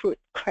to fruit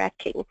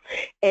cracking,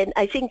 and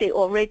I think they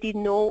already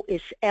know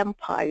it's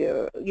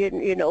Empire,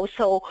 you know,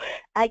 so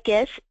I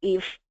guess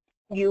if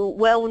you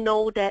well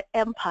know that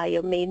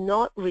Empire may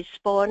not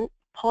respond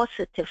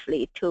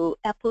positively to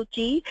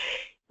Apogee,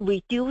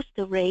 reduce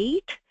the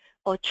rate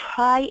or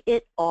try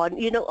it on,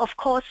 of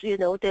course,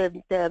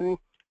 the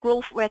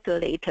growth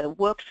regulator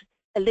works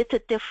a little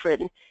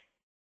different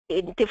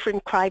in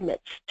different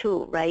climates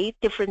too, right?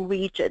 Different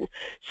region.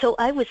 So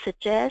I would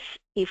suggest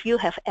if you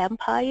have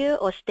Empire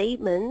or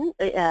Stamen,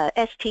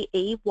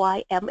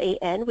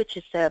 Stayman, which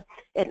is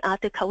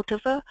another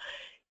cultivar,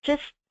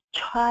 just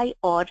try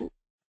on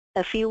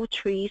a few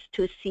trees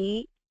to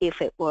see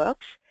if it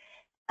works.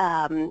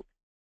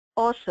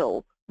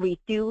 Also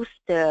reduce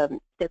the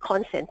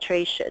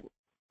concentration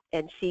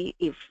and see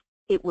if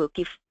it will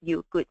give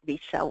you good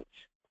results.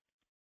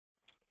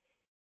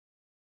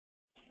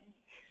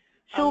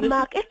 So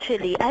Mark,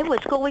 actually, I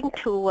was going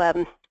to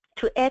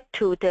add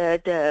to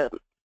the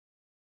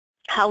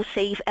how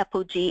safe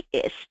Apogee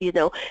is.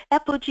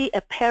 Apogee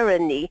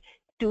apparently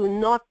do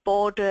not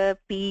bother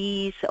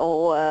bees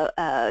or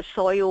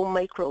soil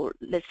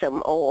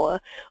microorganism or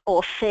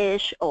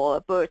fish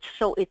or birds.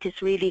 So it is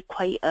really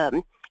quite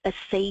a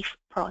safe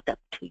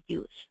product to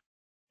use.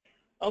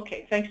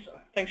 Okay,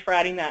 thanks for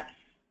adding that.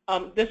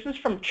 This is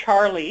from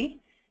Charlie.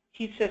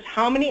 He says,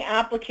 how many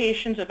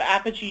applications of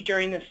Apogee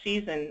during the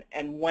season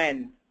and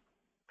when?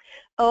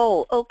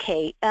 Oh,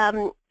 okay.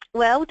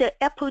 Well, the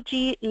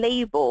Apogee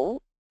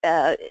label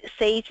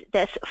says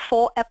there's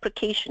 4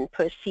 applications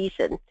per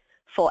season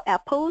for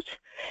apples,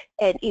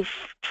 and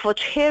if for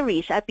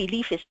cherries, I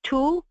believe it's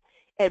 2,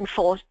 and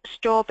for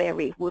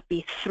strawberry would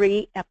be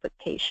 3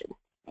 applications.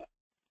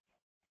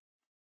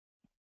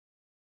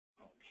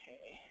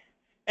 Okay.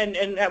 And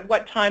at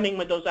what timing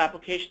would those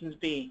applications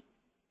be?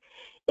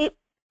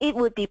 It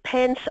would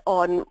depend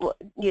on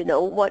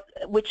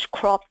which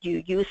crop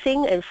you're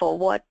using and for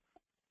what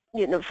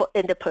in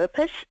the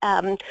purpose.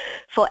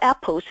 For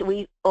apples,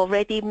 we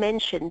already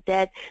mentioned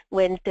that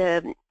when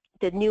the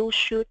new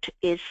shoot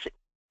is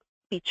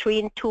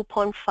between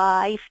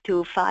 2.5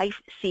 to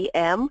 5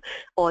 cm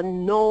or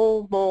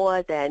no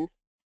more than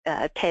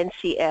 10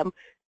 cm,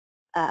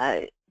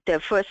 the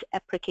first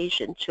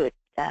application should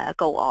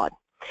go on.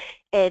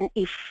 And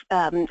if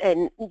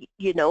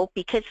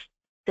because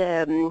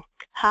the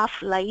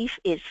half-life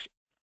is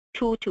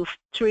 2 to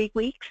 3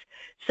 weeks,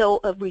 so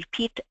a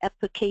repeat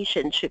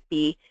application should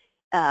be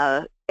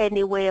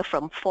anywhere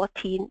from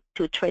 14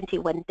 to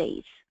 21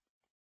 days.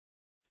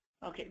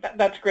 Okay,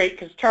 that's great,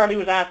 because Charlie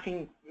was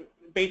asking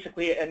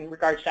basically in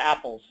regards to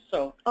apples.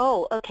 So.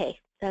 Oh, okay.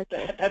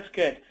 That's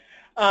good.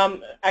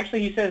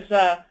 Actually, he says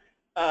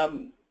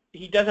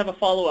he does have a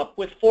follow-up.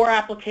 With 4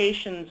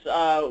 applications,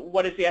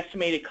 what is the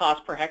estimated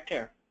cost per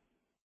hectare?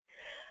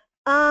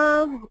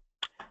 I'm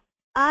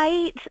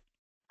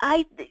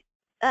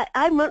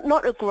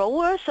not a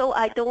grower, so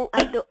I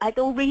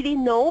don't really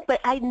know.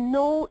 But I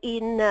know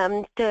in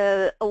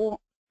the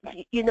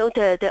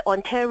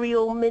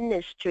Ontario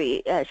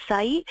Ministry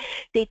site,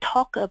 they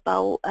talk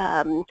about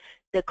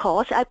the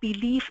cost. I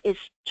believe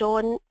it's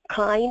John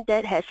Klein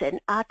that has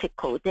an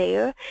article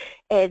there,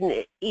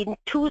 and I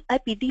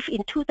believe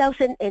in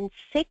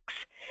 2006,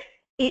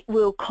 it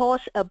will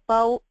cost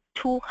about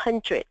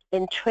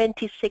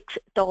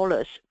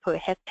 $226 per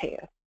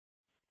hectare.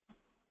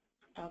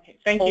 Okay,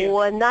 thank you.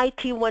 Or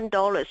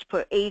 $91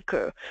 per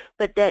acre,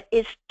 but that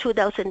is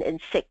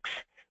 2006,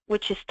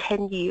 which is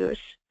 10 years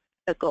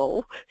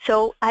ago.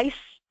 So I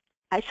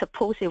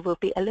suppose it will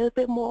be a little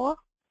bit more.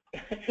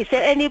 Is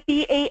there any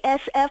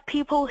BASF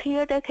people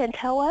here that can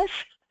tell us?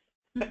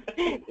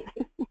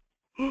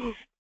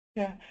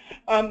 Yeah.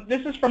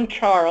 This is from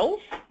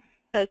Charles.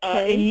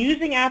 Okay. In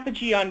using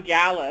Apogee on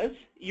gallas,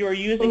 you're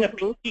using a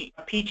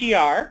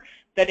PGR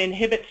that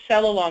inhibits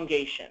cell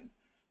elongation.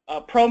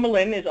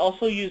 Promelin is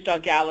also used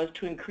on gallas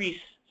to increase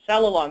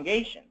cell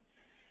elongation.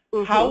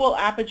 How will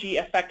Apogee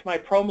affect my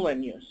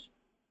promelin use?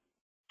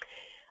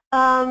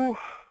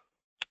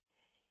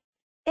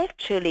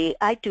 Actually,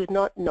 I do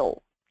not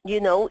know.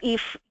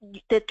 If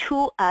the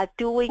two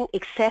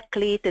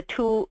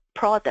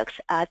products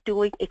are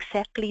doing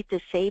exactly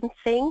the same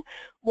thing,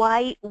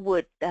 what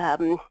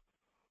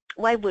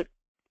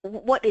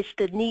is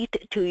the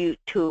need to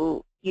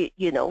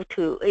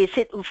is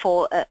it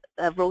for a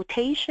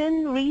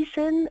rotation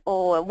reason,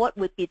 or what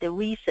would be the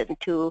reason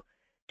to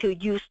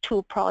use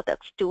 2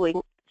 products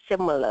doing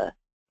similar?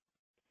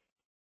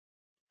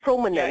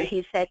 Prominent,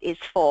 he said, is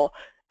for,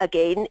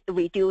 again,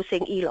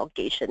 reducing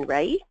elongation,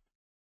 right?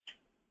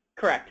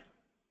 Correct.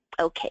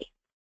 Okay.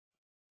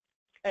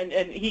 And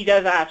he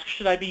does ask,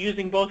 should I be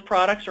using both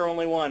products or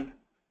only one?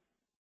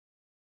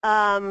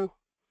 You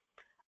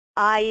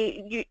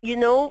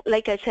know,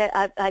 like I said,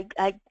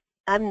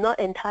 I'm not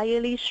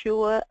entirely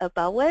sure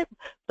about it,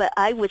 but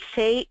I would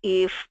say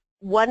if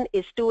one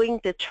is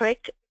doing the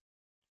trick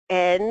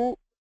and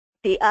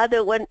the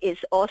other one is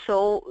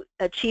also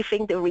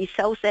achieving the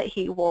results that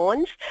he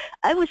wants,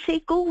 I would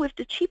say go with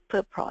the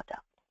cheaper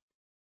product.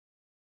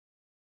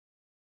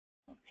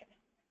 Okay.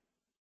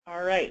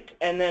 All right.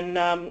 And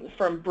then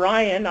from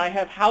Brian, I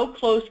have, how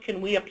close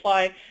can we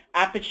apply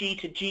Apogee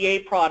to GA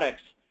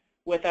products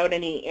without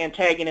any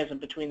antagonism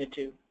between the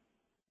two?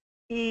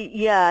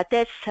 Yeah,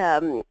 that's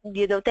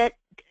you know, that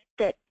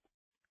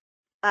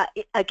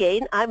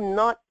again, I'm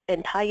not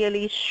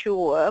entirely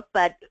sure,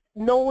 but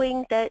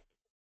knowing that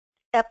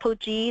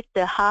Apogee,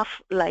 the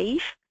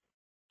half-life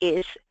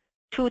is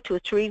 2 to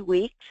 3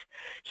 weeks,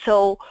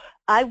 so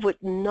I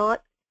would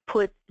not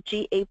put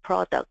GA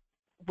product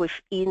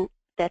within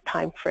that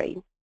time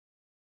frame.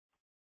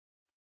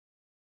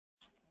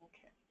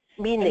 Okay.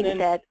 Meaning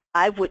that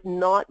I would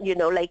not, you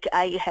know, like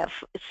I have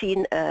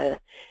seen a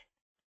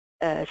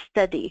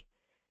study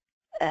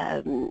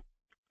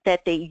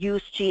that they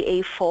use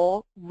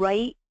GA4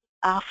 right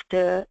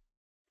after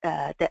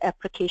the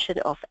application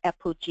of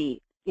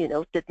Apogee, you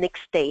know, the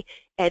next day,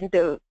 and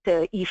the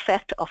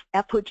effect of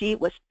Apogee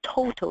was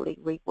totally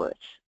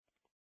reversed.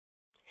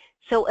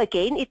 So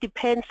again, it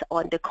depends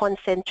on the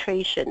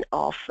concentration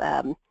of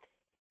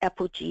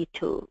Apogee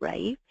too,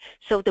 right?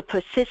 So the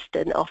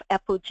persistence of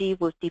Apogee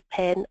will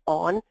depend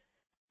on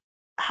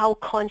how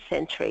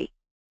concentrate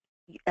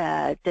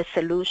the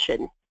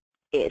solution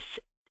is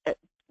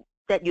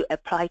that you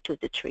apply to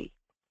the tree.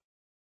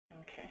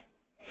 Okay.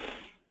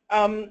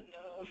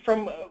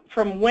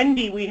 From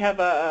Wendy, we have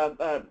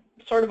a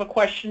sort of a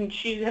question.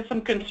 She has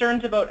some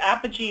concerns about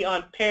Apogee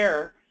on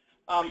pear.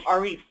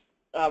 Are we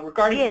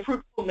regarding Yes.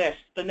 fruitfulness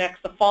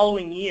the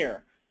following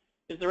year?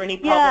 Is there any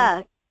problem?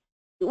 Yeah.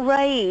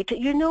 Right.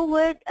 You know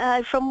what?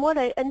 From what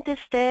I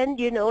understand,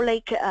 you know,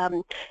 like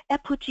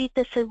Apogee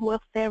doesn't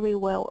work very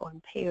well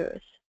on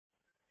pears,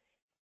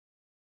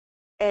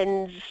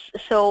 and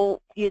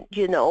so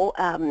you know,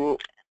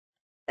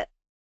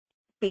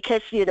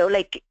 because you know,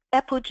 like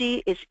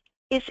Apogee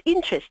is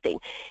interesting.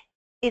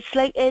 It's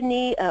like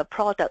any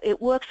product. It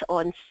works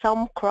on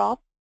some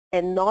crop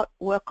and not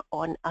work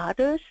on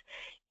others.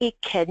 It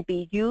can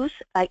be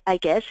used, I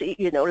guess,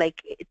 you know,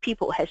 like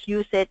people has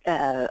used it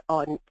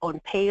on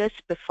pears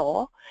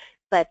before,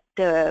 but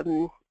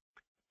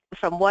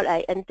from what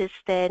I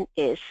understand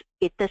is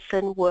it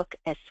doesn't work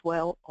as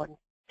well on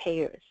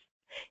pears.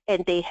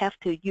 And they have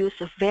to use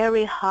a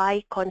very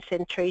high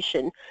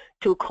concentration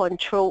to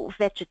control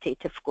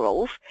vegetative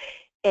growth.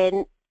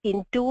 And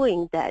in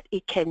doing that,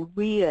 it can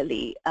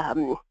really,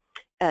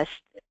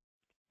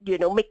 you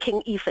know,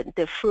 making even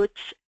the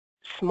fruits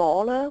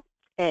smaller,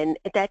 and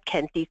that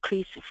can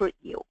decrease fruit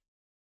yield.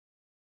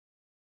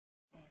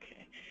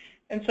 Okay.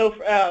 And so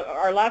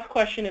our last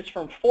question is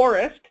from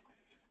Forrest.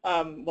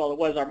 Well, it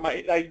was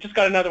I just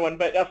got another one,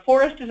 but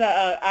Forrest is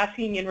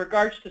asking in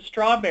regards to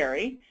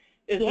strawberry,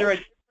 is there a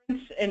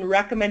difference in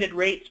recommended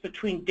rates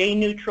between day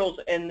neutrals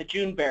and the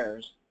June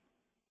bearers?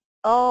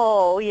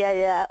 Oh,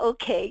 yeah,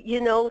 okay. You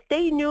know,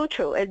 day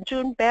neutral and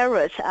June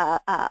bearers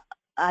are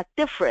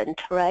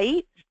different,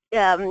 right?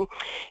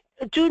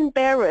 June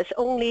bearers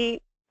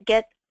only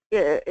get,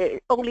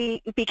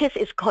 only because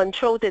it's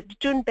controlled, the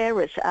June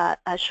bearers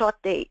are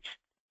short days.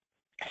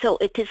 So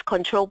it is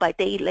controlled by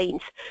day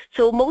length.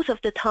 So most of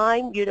the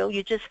time, you know,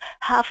 you just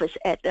harvest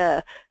at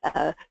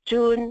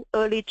June,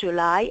 early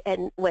July,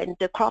 and when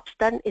the crop's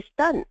done, it's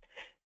done.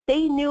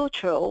 Day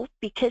neutral,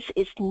 because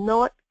it's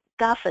not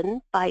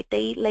governed by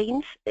day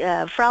length,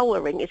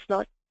 flowering is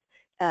not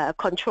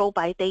controlled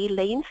by day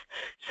length,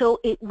 so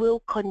it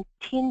will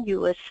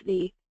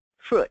continuously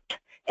fruit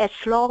as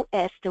long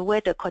as the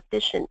weather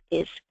condition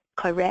is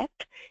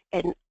correct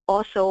and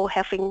also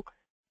having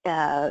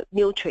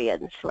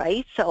nutrients,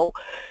 right? So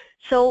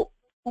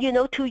you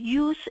know, to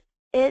use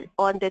it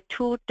on the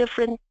two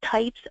different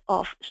types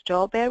of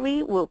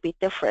strawberry will be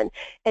different,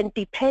 and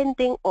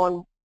depending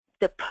on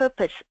the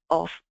purpose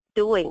of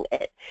doing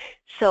it.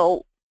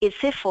 So is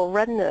it for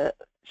runner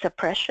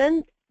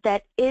suppression?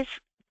 That is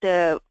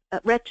the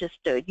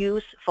register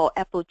used for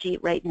Apogee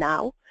right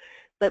now,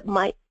 but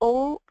my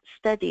own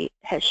study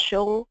has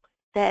shown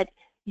that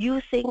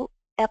using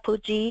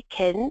Apogee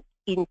can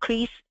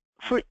increase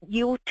fruit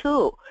yield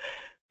too.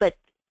 But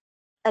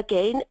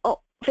again,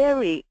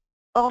 very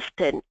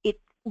often it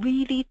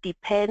really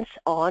depends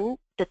on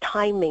the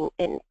timing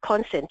and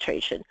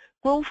concentration.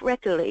 Growth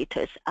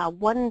regulators are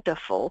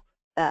wonderful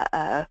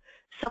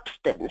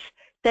substance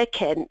that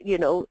can, you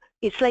know,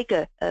 it's like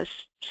a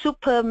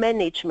super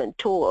management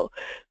tool.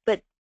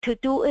 But to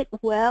do it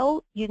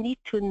well, you need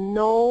to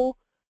know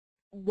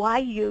why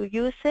you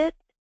use it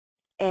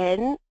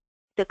and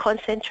the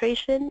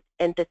concentration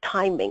and the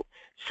timing.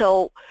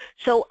 So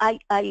I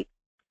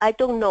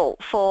don't know,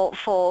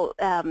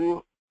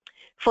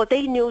 for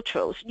day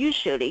neutrals,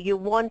 usually you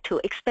want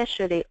to,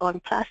 especially on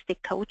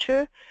plastic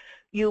culture,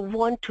 you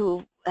want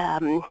to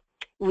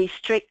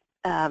restrict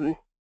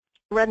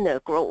runner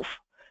growth.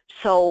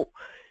 So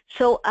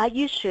I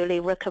usually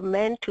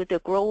recommend to the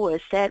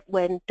growers that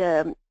when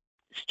the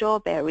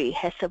strawberry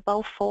has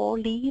about 4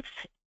 leaves,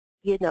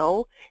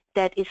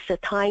 that is the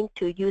time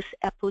to use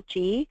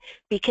Apogee,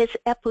 because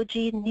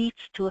Apogee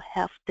needs to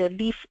have the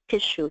leaf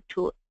tissue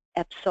to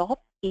absorb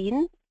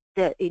into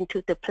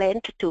the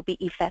plant to be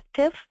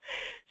effective.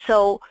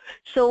 So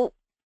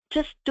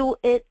just do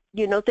it,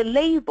 the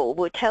label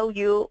will tell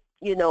you,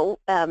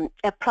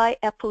 apply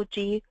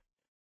Apogee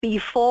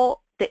before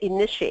the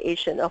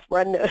initiation of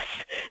runners.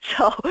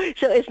 So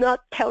it's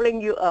not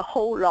telling you a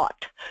whole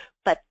lot,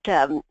 but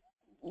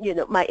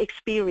my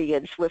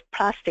experience with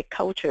plastic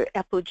culture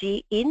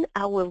Apogee in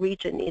our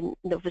region in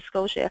Nova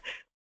Scotia,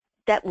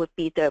 that would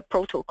be the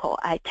protocol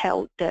I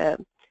tell the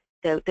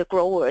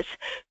growers.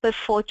 But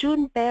for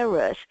June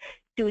bearers,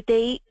 do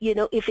they,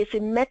 if it's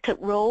in method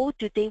row,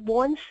 do they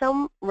want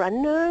some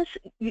runners?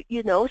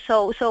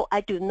 So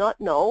I do not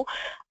know.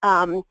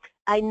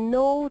 I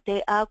know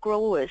there are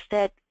growers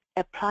that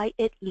apply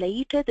it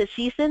later the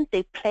season,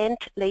 they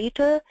plant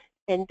later,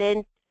 and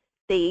then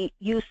they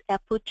use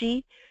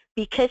Apogee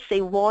because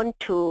they want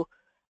to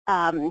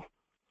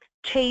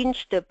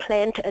change the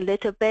plant a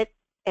little bit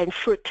and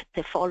fruit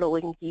the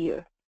following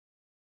year.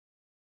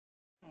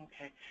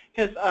 Okay,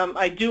 because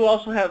I do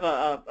also have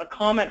a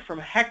comment from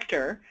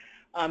Hector.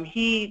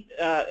 He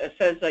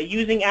says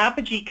using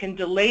Apogee can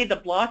delay the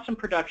blossom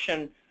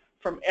production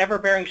from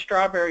ever-bearing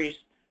strawberries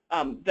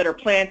that are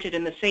planted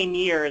in the same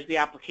year as the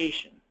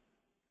application.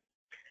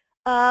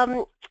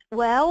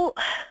 Well,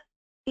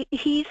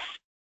 he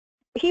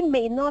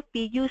may not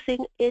be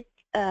using it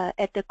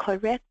at the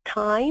correct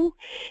time,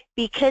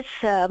 because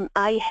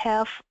I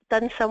have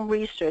done some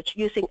research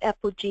using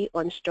Apogee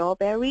on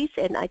strawberries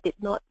and I did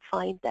not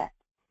find that.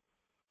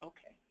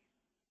 Okay.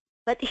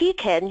 But he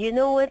can,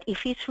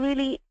 if he's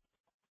really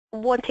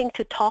wanting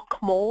to talk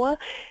more,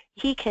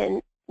 he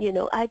can,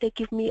 either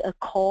give me a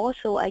call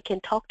so I can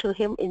talk to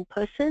him in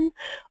person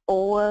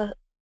or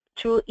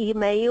through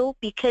email,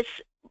 because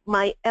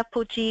my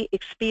Apogee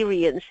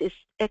experience is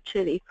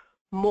actually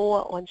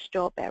more on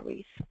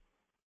strawberries.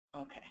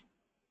 Okay.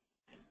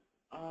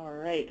 All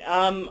right.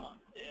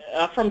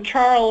 From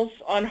Charles,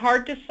 on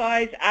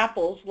hard-to-size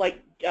apples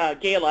like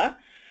Gala,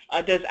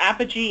 does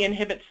Apogee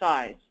inhibit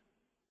size?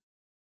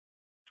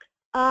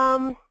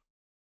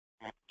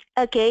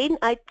 Again,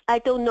 I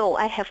don't know.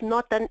 I have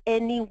not done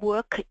any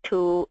work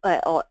to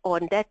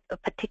on that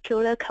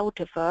particular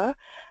cultivar,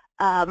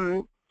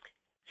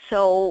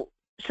 so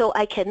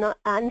I cannot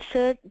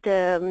answer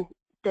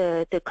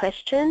the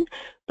question.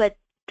 But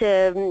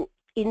the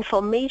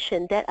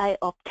information that I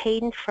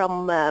obtained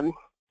from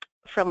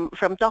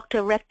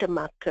Dr.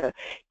 Rechtemacher,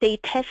 they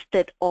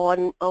tested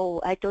on,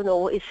 I don't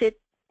know, is it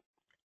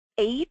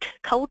 8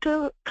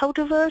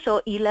 cultivars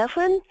or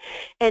 11,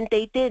 and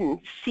they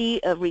didn't see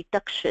a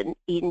reduction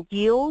in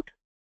yield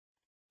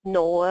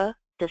nor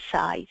the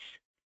size.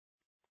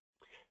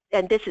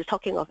 And this is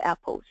talking of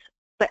apples,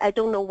 but I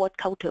don't know what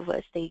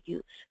cultivars they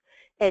use.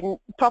 And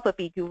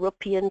probably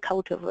European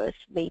cultivars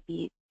may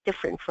be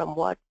different from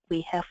what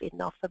we have in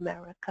North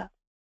America.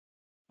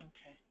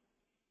 Okay.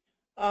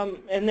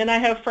 And then I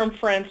have from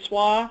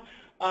Francois,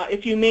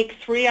 if you make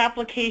 3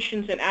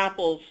 applications in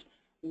apples,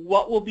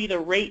 what will be the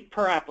rate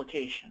per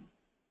application?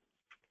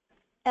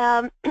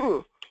 Then,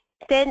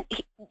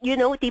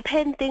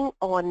 depending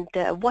on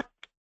what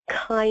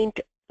kind,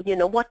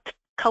 what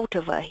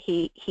cultivar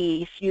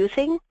he's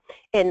using,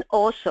 and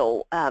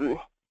also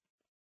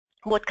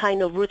what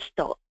kind of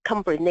rootstock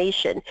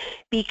combination,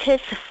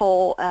 because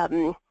for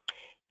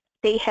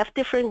they have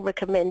different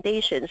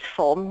recommendations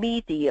for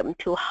medium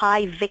to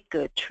high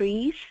vigor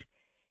trees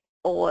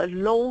or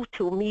low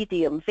to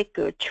medium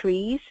vigor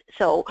trees.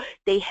 So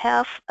they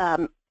have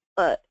on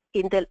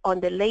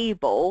the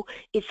label,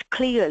 it's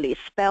clearly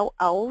spelled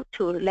out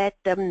to let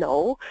them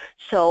know.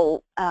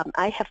 So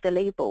I have the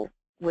label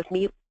with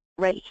me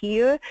right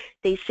here.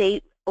 They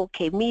say,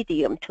 okay,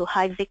 medium to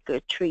high vigor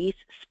trees,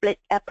 split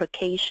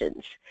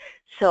applications.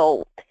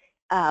 So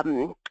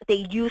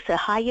they use a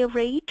higher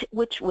rate,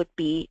 which would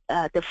be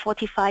the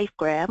 45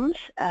 grams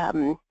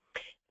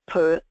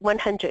per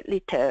 100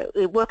 liter.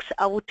 It works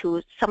out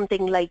to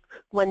something like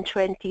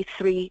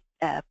 123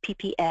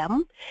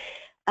 ppm.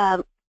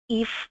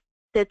 If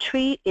the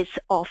tree is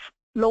of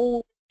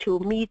low to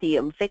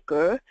medium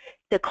vigor,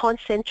 the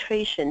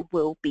concentration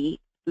will be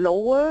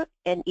lower,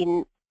 and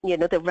in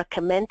the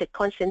recommended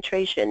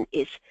concentration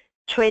is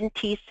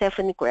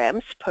 27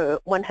 grams per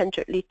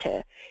 100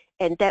 liter,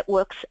 and that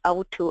works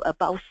out to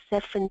about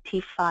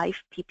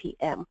 75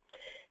 ppm.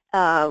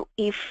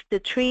 If the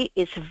tree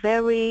is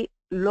very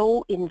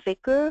low in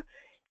vigor,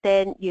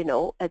 then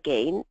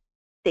again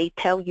they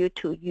tell you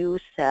to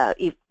use a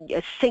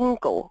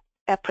single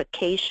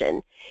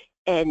application,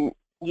 and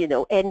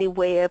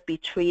anywhere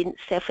between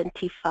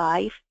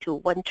 75 to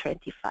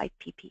 125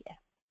 ppm.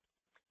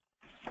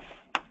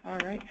 All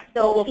right.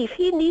 So if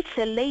he needs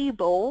a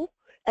label,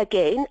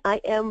 again,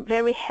 I am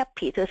very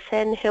happy to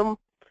send him,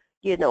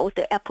 you know,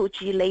 the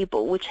Apogee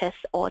label, which has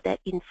all that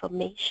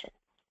information.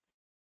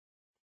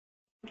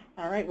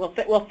 All right.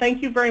 Well,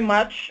 thank you very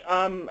much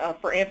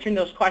for answering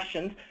those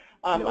questions.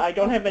 I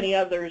don't have any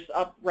others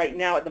up right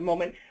now at the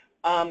moment.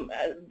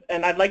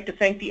 And I'd like to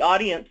thank the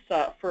audience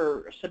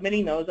for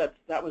submitting those.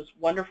 That was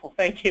wonderful.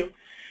 Thank you.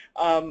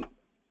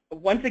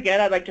 Once again,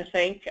 I'd like to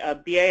thank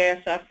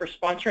BASF for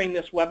sponsoring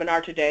this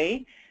webinar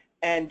today,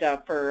 and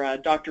for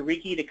Dr.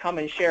 Riki to come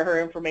and share her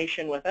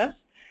information with us.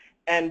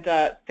 And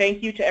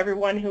thank you to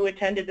everyone who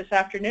attended this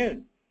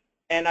afternoon.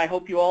 And I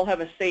hope you all have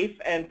a safe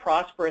and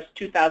prosperous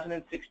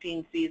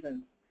 2016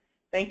 season.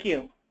 Thank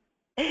you.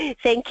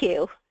 Thank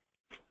you.